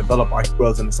trying to develop our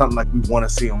heroes into something like we want to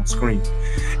see on screen.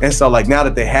 And so like now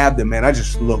that they have them, man, I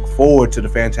just look forward to the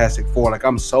Fantastic Four. Like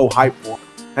I'm so hyped for them.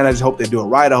 And I just hope they do it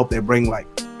right. I hope they bring like,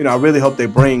 you know, I really hope they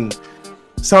bring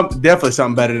definitely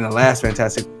something better than the last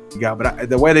Fantastic Four. But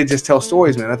the way they just tell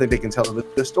stories, man, I think they can tell a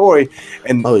good story.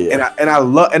 And I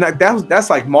love, and that's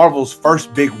like Marvel's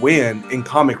first big win in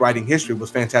comic writing history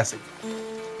was Fantastic Four.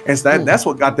 And so that's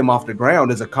what got them off the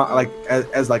ground as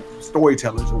as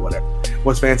storytellers or whatever.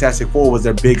 Was Fantastic Four was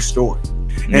their big story.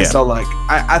 And so like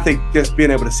I think just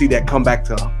being able to see that come back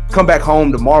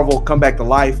home to Marvel, come back to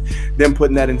life, them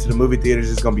putting that into the movie theaters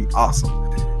is gonna be awesome.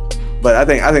 But I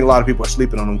think a lot of people are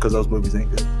sleeping on them because those movies ain't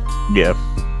good. Yeah.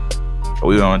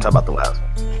 We don't want to talk about the last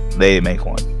one. They didn't make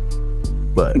one.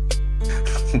 But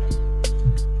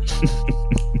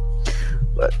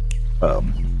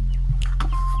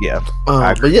yeah.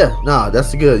 But yeah,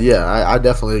 that's good. Yeah, I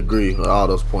definitely agree with all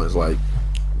those points. Like,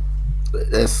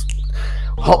 that's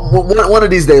one of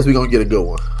these days we're gonna get a good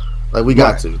one. Like we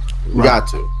got to,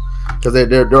 because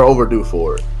they're overdue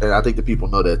for it, and I think the people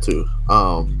know that too.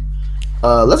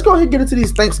 Let's go ahead and get into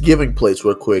these Thanksgiving plates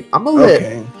real quick. I'm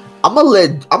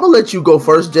gonna let you go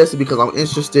first, Jesse, because I'm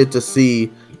interested to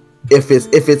see if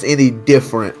it's any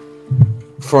different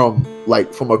from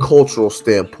a cultural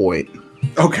standpoint.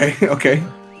 Okay.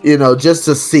 You know, just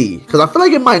to see, because I feel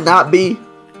like it might not be,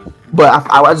 but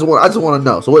I just want to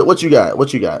know. So what you got?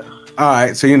 What you got? All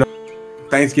right. So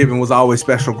Thanksgiving was always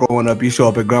special growing up. You show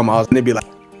up at grandma's and they'd be like,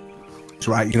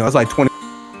 right? You know, it's like 20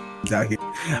 out here.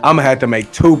 I'm gonna have to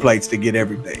make 2 plates to get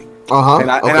everything.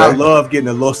 And I love getting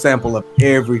a little sample of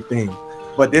everything.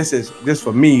 But this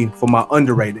for me, for my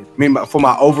underrated, for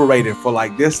my overrated, for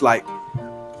like this, like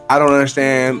I don't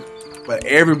understand. But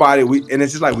everybody, and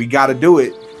it's just like we got to do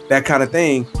it, that kind of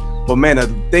thing. But man, the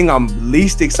thing I'm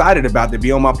least excited about to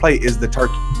be on my plate is the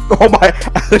turkey. Oh my,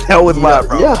 that was mine,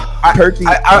 bro. Yeah, turkey.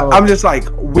 I'm just like,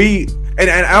 and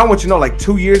I don't want you to know, like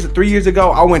 3 years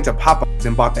ago, I went to Popeyes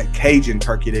and bought that Cajun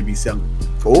turkey they be selling.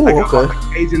 Oh, I okay. bought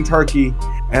the Cajun turkey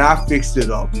and I fixed it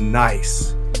up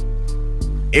nice.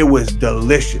 It was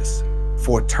delicious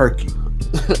for turkey.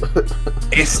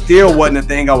 It still wasn't the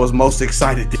thing I was most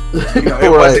excited to. You know,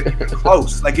 it wasn't even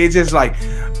close. Like, it's just like,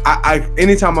 I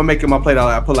anytime I'm making my plate,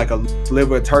 I put like a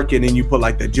liver of turkey, and then you put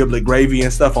like the giblet gravy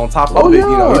and stuff on top of it. Yeah.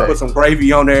 You know, you put some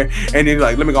gravy on there, and then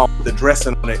like, let me go put the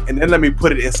dressing on it, and then let me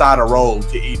put it inside a roll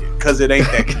to eat it, because it ain't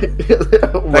that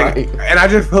good. Like, and I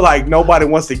just feel like nobody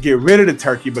wants to get rid of the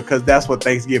turkey, because that's what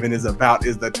Thanksgiving is about,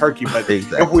 is the turkey. But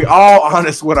Exactly. if we all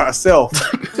honest with ourselves,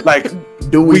 like,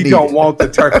 we don't want the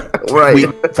turkey. Right.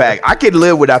 In fact, I can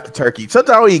live without the turkey. Sometimes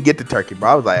I don't even get the turkey,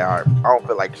 bro. I was like, all right, I don't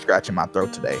feel like scratching my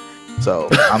throat today, so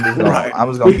I'm just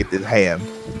gonna get this ham.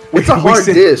 It's a hard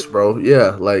dish, bro.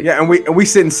 Yeah, like and we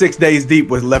sitting 6 days deep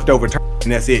with leftover turkey,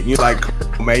 and that's it. And you're like,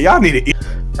 oh, man, y'all need to eat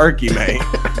turkey, man.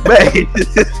 Man.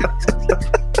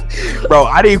 Bro,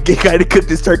 I didn't cook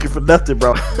this turkey for nothing,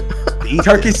 bro.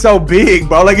 Turkey's so big,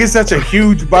 bro. Like, it's such a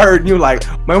huge bird, and you're like,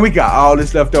 man, we got all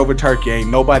this leftover turkey. Ain't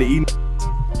nobody eating.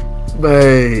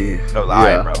 Man, No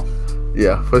lie, bro.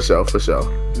 Yeah, for sure.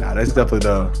 Nah, that's definitely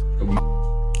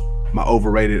my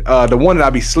overrated. The one that I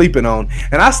be sleeping on,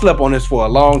 and I slept on this for a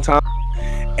long time,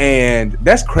 and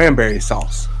that's cranberry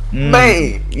sauce.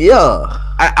 Man, yeah.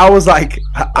 I was like,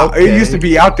 it used to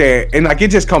be out there, and like, it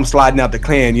just comes sliding out the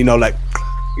can, you know, like,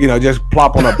 you know, just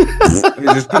plop on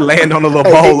just land on a little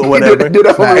bowl or whatever. Do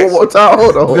that for me one more time.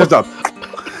 Hold on.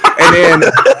 And then,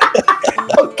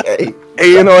 okay. and,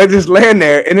 you know, it just land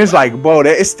there, and it's like, bro,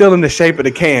 it's still in the shape of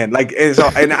the can. Like, and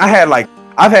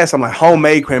I've had some like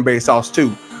homemade cranberry sauce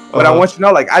too, but I want you to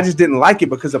know, like, I just didn't like it,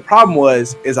 because the problem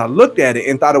is I looked at it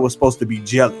and thought it was supposed to be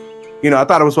jelly. You know, I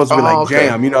thought it was supposed to be like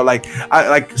jam. You know, like I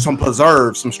like some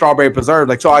preserve, some strawberry preserve.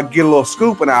 Like, so I get a little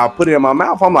scoop and I'll put it in my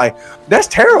mouth. I'm like, that's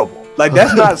terrible. Like,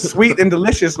 that's not sweet and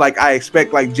delicious like I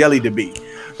expect like jelly to be.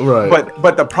 Right.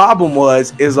 But the problem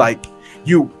is like,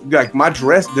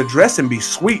 the dressing be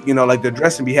sweet, you know, like the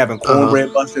dressing be having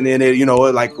cornbread busting in it, you know,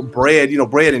 like bread, you know,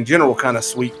 bread in general kind of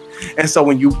sweet. And so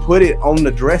when you put it on the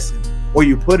dressing or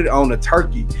you put it on the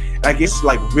turkey, like, it's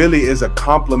like really is a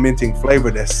complementing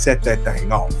flavor that set that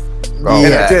thing off. Oh,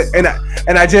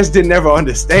 and I just didn't ever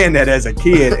understand that as a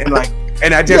kid. And like,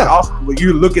 and I just also, when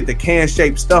you look at the can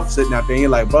shaped stuff sitting out there, and you're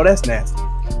like, bro, that's nasty.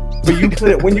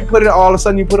 But when you put it all of a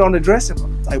sudden, you put it on the dressing,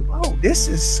 it's like, bro, this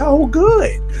is so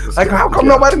good. Like, how come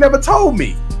nobody never told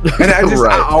me? And I just,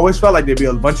 I always felt like there'd be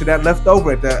a bunch of that left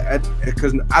over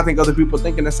because I think other people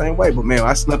thinking the same way. But man,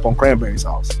 I slept on cranberry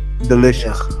sauce.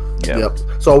 Delicious. Yeah. Yep.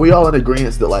 So are we all in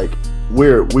agreement that like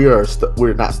we're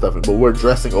not stuffing, but we're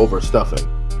dressing over stuffing?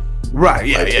 Right.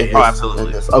 Yeah. Like, yeah. Oh,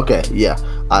 absolutely. Okay. Yeah.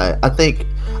 I think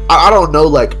I don't know.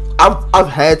 Like I've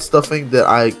had stuffing that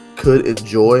I could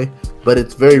enjoy, but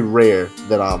it's very rare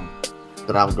that I'm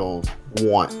gonna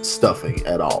want stuffing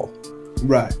at all.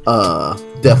 Right.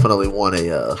 Definitely want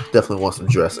some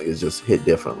dressing. It's just hit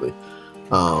differently.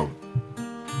 For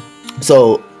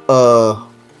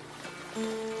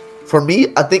me,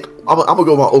 I think I'm gonna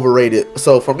go with my overrated.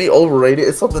 So for me, overrated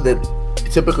is something that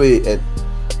typically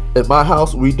in my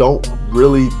house we don't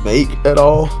really make at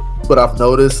all. But I've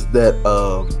noticed that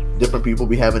different people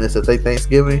be having this at their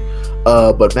Thanksgiving.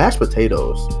 But mashed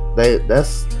potatoes,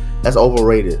 that's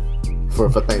overrated for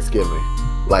Thanksgiving.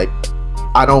 Like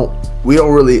we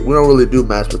don't really do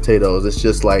mashed potatoes. It's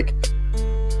just like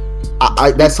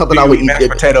that's something I would eat. Mashed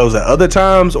potatoes at other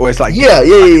times, or it's like yeah.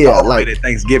 Like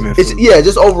Thanksgiving food. It's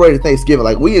just overrated Thanksgiving.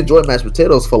 Like we enjoy mashed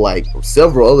potatoes for like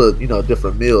several other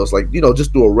different meals. Like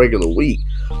just do a regular week.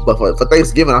 But for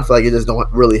Thanksgiving, I feel like it just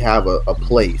don't really have a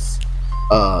place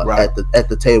at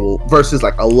the table versus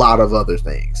like a lot of other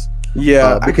things.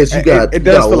 Yeah, because it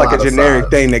does feel like a generic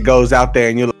thing that goes out there,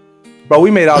 and you're like, bro, we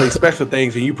made all these special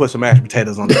things, and you put some mashed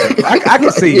potatoes on the table. I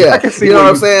can see. Yeah, I can see. You know what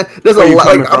I'm saying? There's a lot.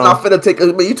 Like, I'm not finna take. I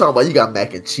mean, you talking about you got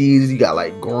mac and cheese, you got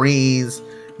like greens,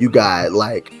 you got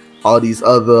like all these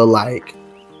other like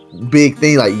big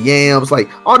things like yams, like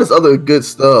all this other good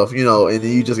stuff, and then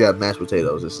you just got mashed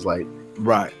potatoes. It's just like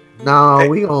right. No,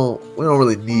 we don't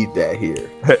really need that here.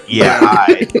 Yeah,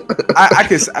 I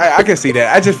can see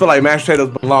that. I just feel like mashed potatoes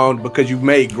belong because you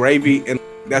made gravy, and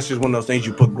that's just one of those things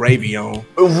you put gravy on.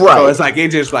 Right. So it's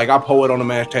like I pour it on the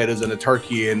mashed potatoes and the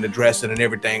turkey and the dressing and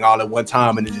everything all at one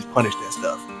time, and it just punish that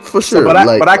stuff. For sure.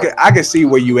 So, but I can see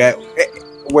where you at,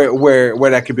 where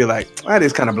that could be like, that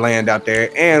is kind of bland out there,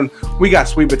 and we got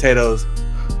sweet potatoes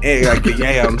and like the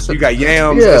yams. You got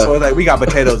yams. Yeah. So it's like we got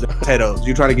potatoes and potatoes.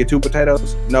 You trying to get 2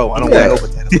 potatoes? No, I don't want no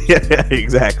potatoes. Yeah,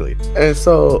 exactly. And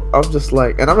so I'm just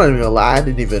like, and I'm not even gonna lie,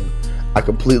 I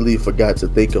completely forgot to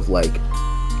think of like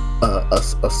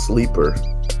a sleeper.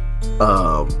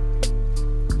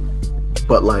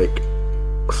 But like,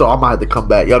 so I might have to come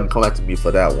back. Y'all can come back to me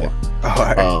for that one. All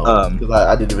right. Because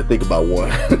I didn't even think about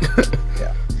one.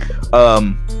 Yeah.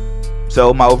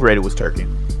 So my overrated was turkey.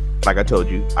 Like I told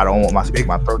you, I don't want my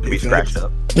throat to be scratched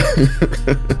up.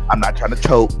 I'm not trying to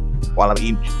choke while I'm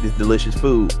eating this delicious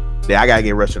food. Then I gotta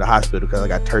get rushed to the hospital because I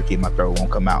got turkey and my throat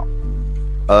won't come out.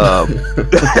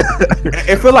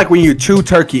 It feel like when you chew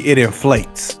turkey, it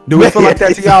inflates. Do it feel like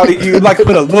that to y'all? You like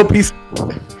put a little piece.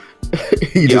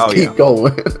 You just keep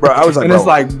going, bro. I was like, and it's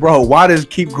like, bro, why does it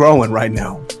keep growing right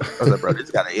now? I was like, bro,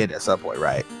 this gotta end at some point,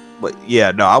 right? But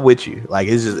yeah, no, I'm with you. Like,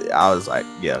 it's just, I was like,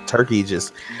 yeah, turkey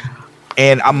just,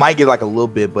 and I might get like a little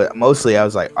bit, but mostly I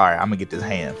was like, all right, I'm gonna get this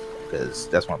ham because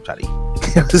that's what I'm trying to eat.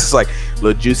 This is like a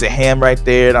little juicy ham right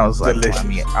there, and I was like, delicious. I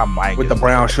mean, I might with the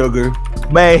brown sugar,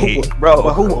 man, bro.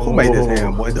 Who made this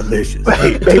ham? Boy, delicious.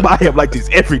 They buy ham like this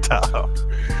every time.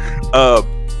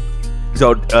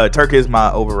 So turkey is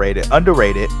my underrated.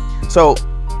 So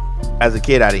as a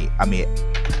kid, I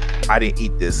didn't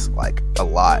eat this like a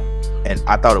lot, and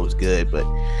I thought it was good, but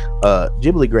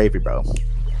Ghibli gravy, bro.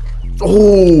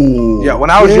 Oh yeah, when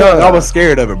I was young, I was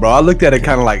scared of it, bro. I looked at it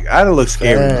kind of like I didn't look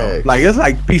scary, bro. Like it's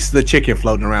like pieces of chicken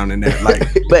floating around in there, like,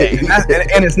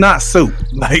 and it's not soup,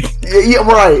 like yeah,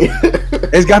 right.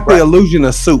 It's got the illusion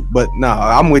of soup, but no,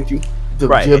 I'm with you. The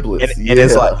right, giblets, and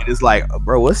it's like,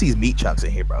 bro, what's these meat chunks in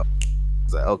here, bro?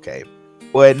 It's like, okay,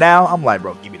 well now I'm like,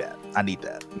 bro, give me that. I need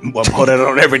that. Well, put it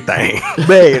on everything,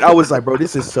 man. I was like, bro,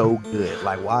 this is so good.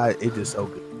 Like, why it's just so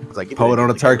good? It's like, pour it on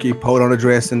the turkey, pour it on the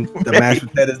dressing, the mashed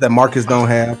potatoes that Marcus don't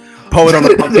have. Pour it on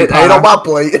the pumpkin pie. Ain't on my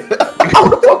plate.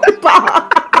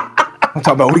 I'm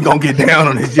talking about we gonna get down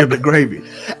on this giblet gravy.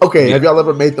 Okay, have y'all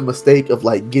ever made the mistake of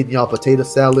like getting y'all potato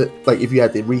salad? Like if you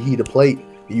had to reheat a plate,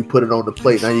 and you put it on the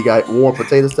plate. Now you got warm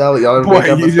potato salad. Y'all ever make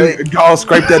that mistake? Y'all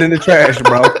scrape that in the trash,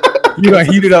 bro. You done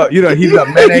heat it up.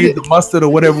 Mayonnaise, the mustard, or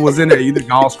whatever was in there. You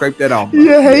all scrape that off.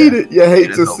 You hate it. You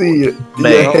hate to see it.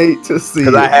 You hate to see it.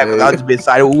 Because I just been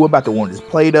excited. We're about to want this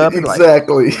plate up.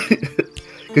 Exactly.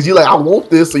 Because you're like, I want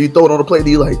this, so you throw it on the plate,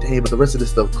 and you're like, damn, but the rest of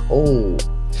this stuff cold.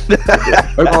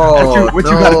 What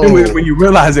you gotta do is when you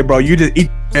realize it, bro, you just eat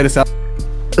potato salad.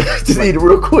 Just eat it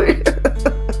real quick.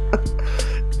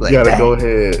 You gotta go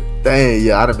ahead. Dang,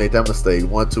 yeah, I done made that mistake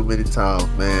one too many times,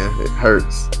 man. It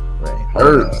hurts. Right.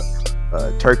 Hurts.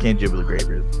 Turkey and Ghibli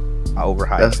gravy. I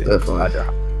overhyped that's it. Definitely.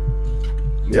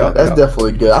 That's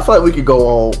definitely good. I feel like we could go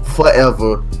on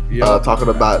forever talking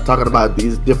about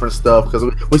these different stuff because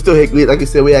we still hit, like you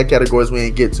said, we had categories we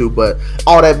ain't get to, but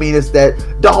all that means is that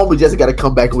the homie just got to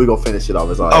come back and we gonna finish it off.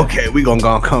 It's all right. Okay, we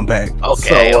gonna come back.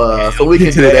 Okay, so we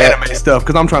can do that anime stuff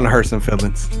because I'm trying to hurt some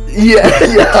feelings. Yeah,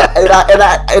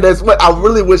 and that's what I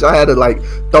really wish I had to like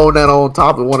throw that on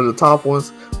top of one of the top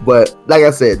ones, but like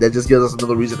I said, that just gives us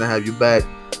another reason to have you back.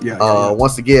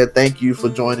 Once again, thank you for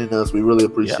joining us. We really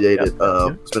appreciate it.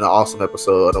 It's been an awesome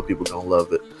episode. I know people gonna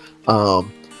love it.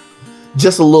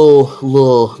 Just a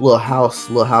little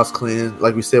house cleaning.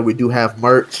 Like we said, we do have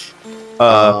merch.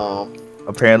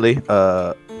 Apparently,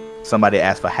 somebody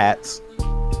asked for hats.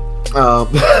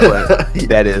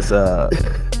 That is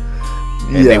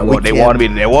they wanted me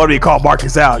to call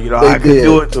Marcus out. You know, I couldn't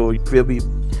do it to him. You feel me?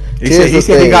 He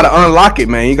said you gotta unlock it,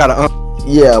 man. You gotta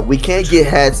Yeah, we can't get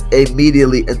hats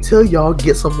immediately until y'all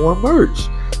get some more merch.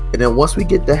 And then once we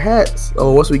get the hats,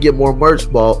 or once we get more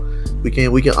merch bought, we can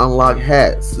unlock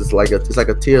hats. It's like a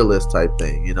tier list type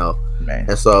thing, you know. Man.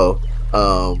 And so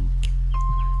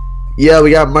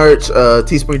we got merch,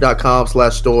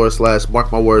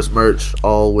 teespring.com/store/markmywords merch,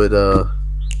 all with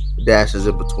dashes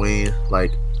in between.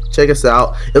 Like, check us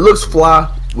out. It looks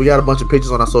fly. We got a bunch of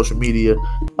pictures on our social media.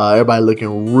 Everybody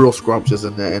looking real scrumptious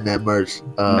in that merch.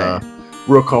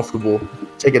 Real comfortable.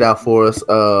 Check it out for us.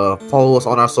 Follow us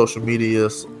on our social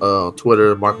medias.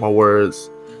 Twitter, Mark My Words.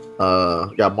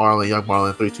 Got Marlon, Young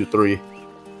Marlon 323.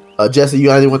 Jesse, you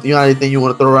got anything you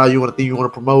want to throw out? You want to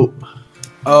promote?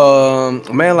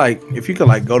 Man, like if you could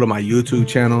like go to my YouTube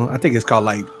channel, I think it's called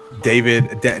like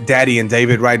Daddy and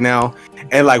David right now,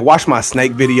 and like watch my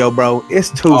snake video, bro. It's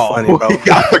too funny, bro.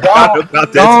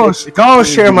 Go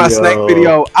share my snake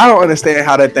video. I don't understand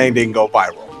how that thing didn't go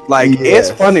viral. Like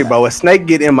it's funny, bro. A snake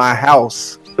get in my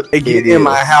house.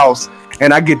 My house,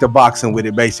 and I get to boxing with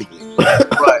it basically.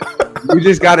 But you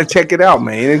just gotta check it out,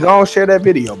 man. And go share that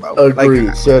video, bro. Agreed.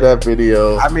 Like, share that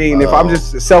video. I mean, if I'm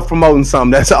just self-promoting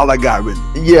something, that's all I got, really.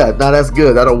 Yeah, no, that's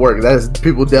good. That'll work.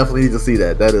 People definitely need to see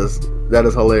that. That is That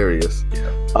is hilarious.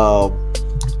 Yeah.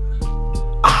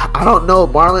 I don't know,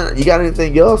 Marlon. You got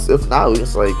anything else? If not, we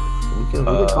just like we can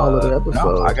call it an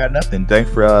episode. No, I got nothing.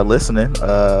 Thanks for listening.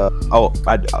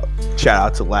 Shout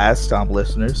out to last time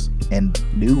listeners and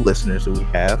new listeners that we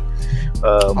have.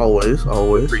 Always.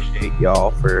 Appreciate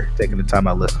y'all for taking the time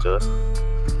to listen to us.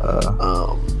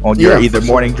 On your either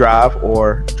morning drive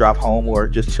or drive home or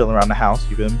just chilling around the house.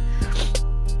 You feel me?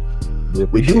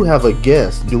 We do have a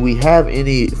guest. Do we have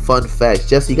any fun facts?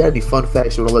 Jesse, you got any fun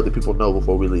facts you want to let the people know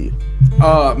before we leave?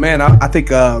 Man, I think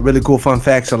really cool fun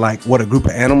facts are like what a group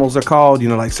of animals are called,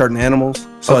 like certain animals.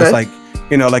 So it's like,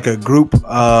 like a group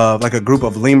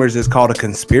of lemurs is called a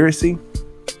conspiracy.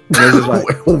 Just like,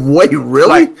 wait,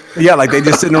 really? Like they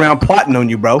just sitting around plotting on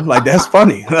you, bro. Like that's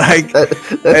funny. Like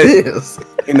that is.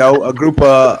 A group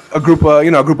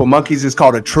of monkeys is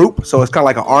called a troop. So it's kind of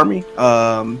like an army.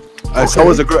 So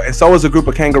is a group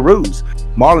of kangaroos.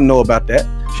 Marlon know about that.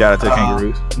 Shout out to the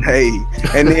kangaroos. Hey,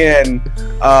 and then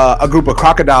a group of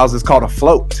crocodiles is called a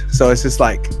float. So it's just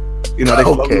like, they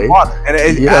float in the water. And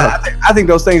I think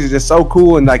those things are just so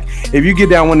cool. And like, if you get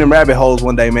down one of them rabbit holes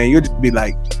one day, man, you'll just be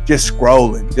like, just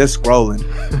scrolling.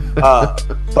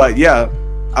 But yeah,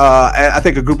 I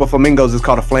think a group of flamingos is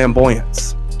called a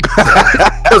flamboyance.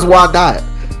 Because why not?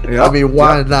 Yep, I mean,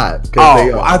 why not?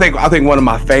 I think one of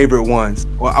my favorite ones.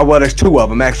 Well, there's two of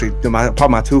them actually. Probably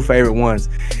my two favorite ones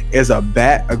is a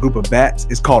group of bats.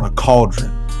 It's called a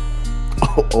cauldron.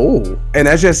 Oh, and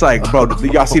that's just like, bro. Do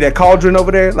y'all see that cauldron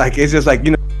over there? Like, it's just like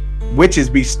witches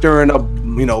be stirring up,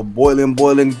 boiling,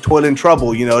 toiling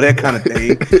trouble, that kind of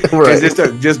thing. Right. It's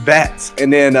just bats,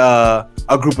 and then a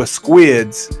group of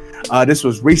squids. This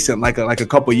was recent, like a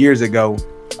couple years ago.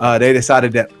 They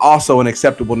decided that also an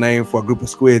acceptable name for a group of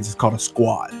squids is called a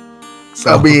squad.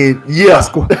 So, I mean, yeah,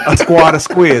 a squad of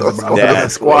squids, bro. A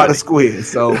squad of squids.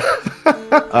 So,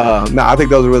 I think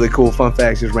those are really cool fun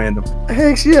facts, just random.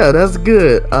 Heck yeah, that's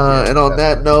good. And on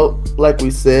that note, like we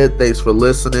said, thanks for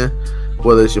listening.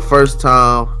 Whether it's your first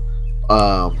time,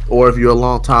 or if you're a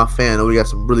long time fan, we got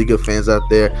some really good fans out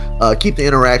there. Keep the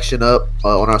interaction up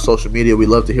on our social media. We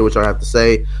love to hear what y'all have to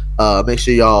say. Make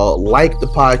sure y'all like the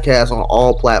podcast on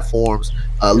all platforms.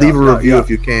 Leave a review if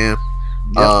you can.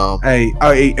 Hey,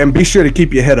 and be sure to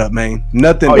keep your head up, man.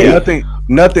 Nothing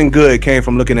good came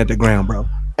from looking at the ground, bro.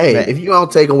 Hey, man, if you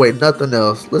don't take away nothing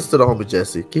else, listen to the homie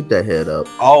Jesse. Keep that head up.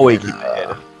 Always keep that head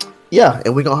up. Yeah,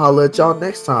 and we're gonna holler at y'all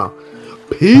next time.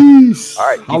 Peace. All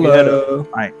right, keep your head up. All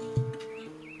right.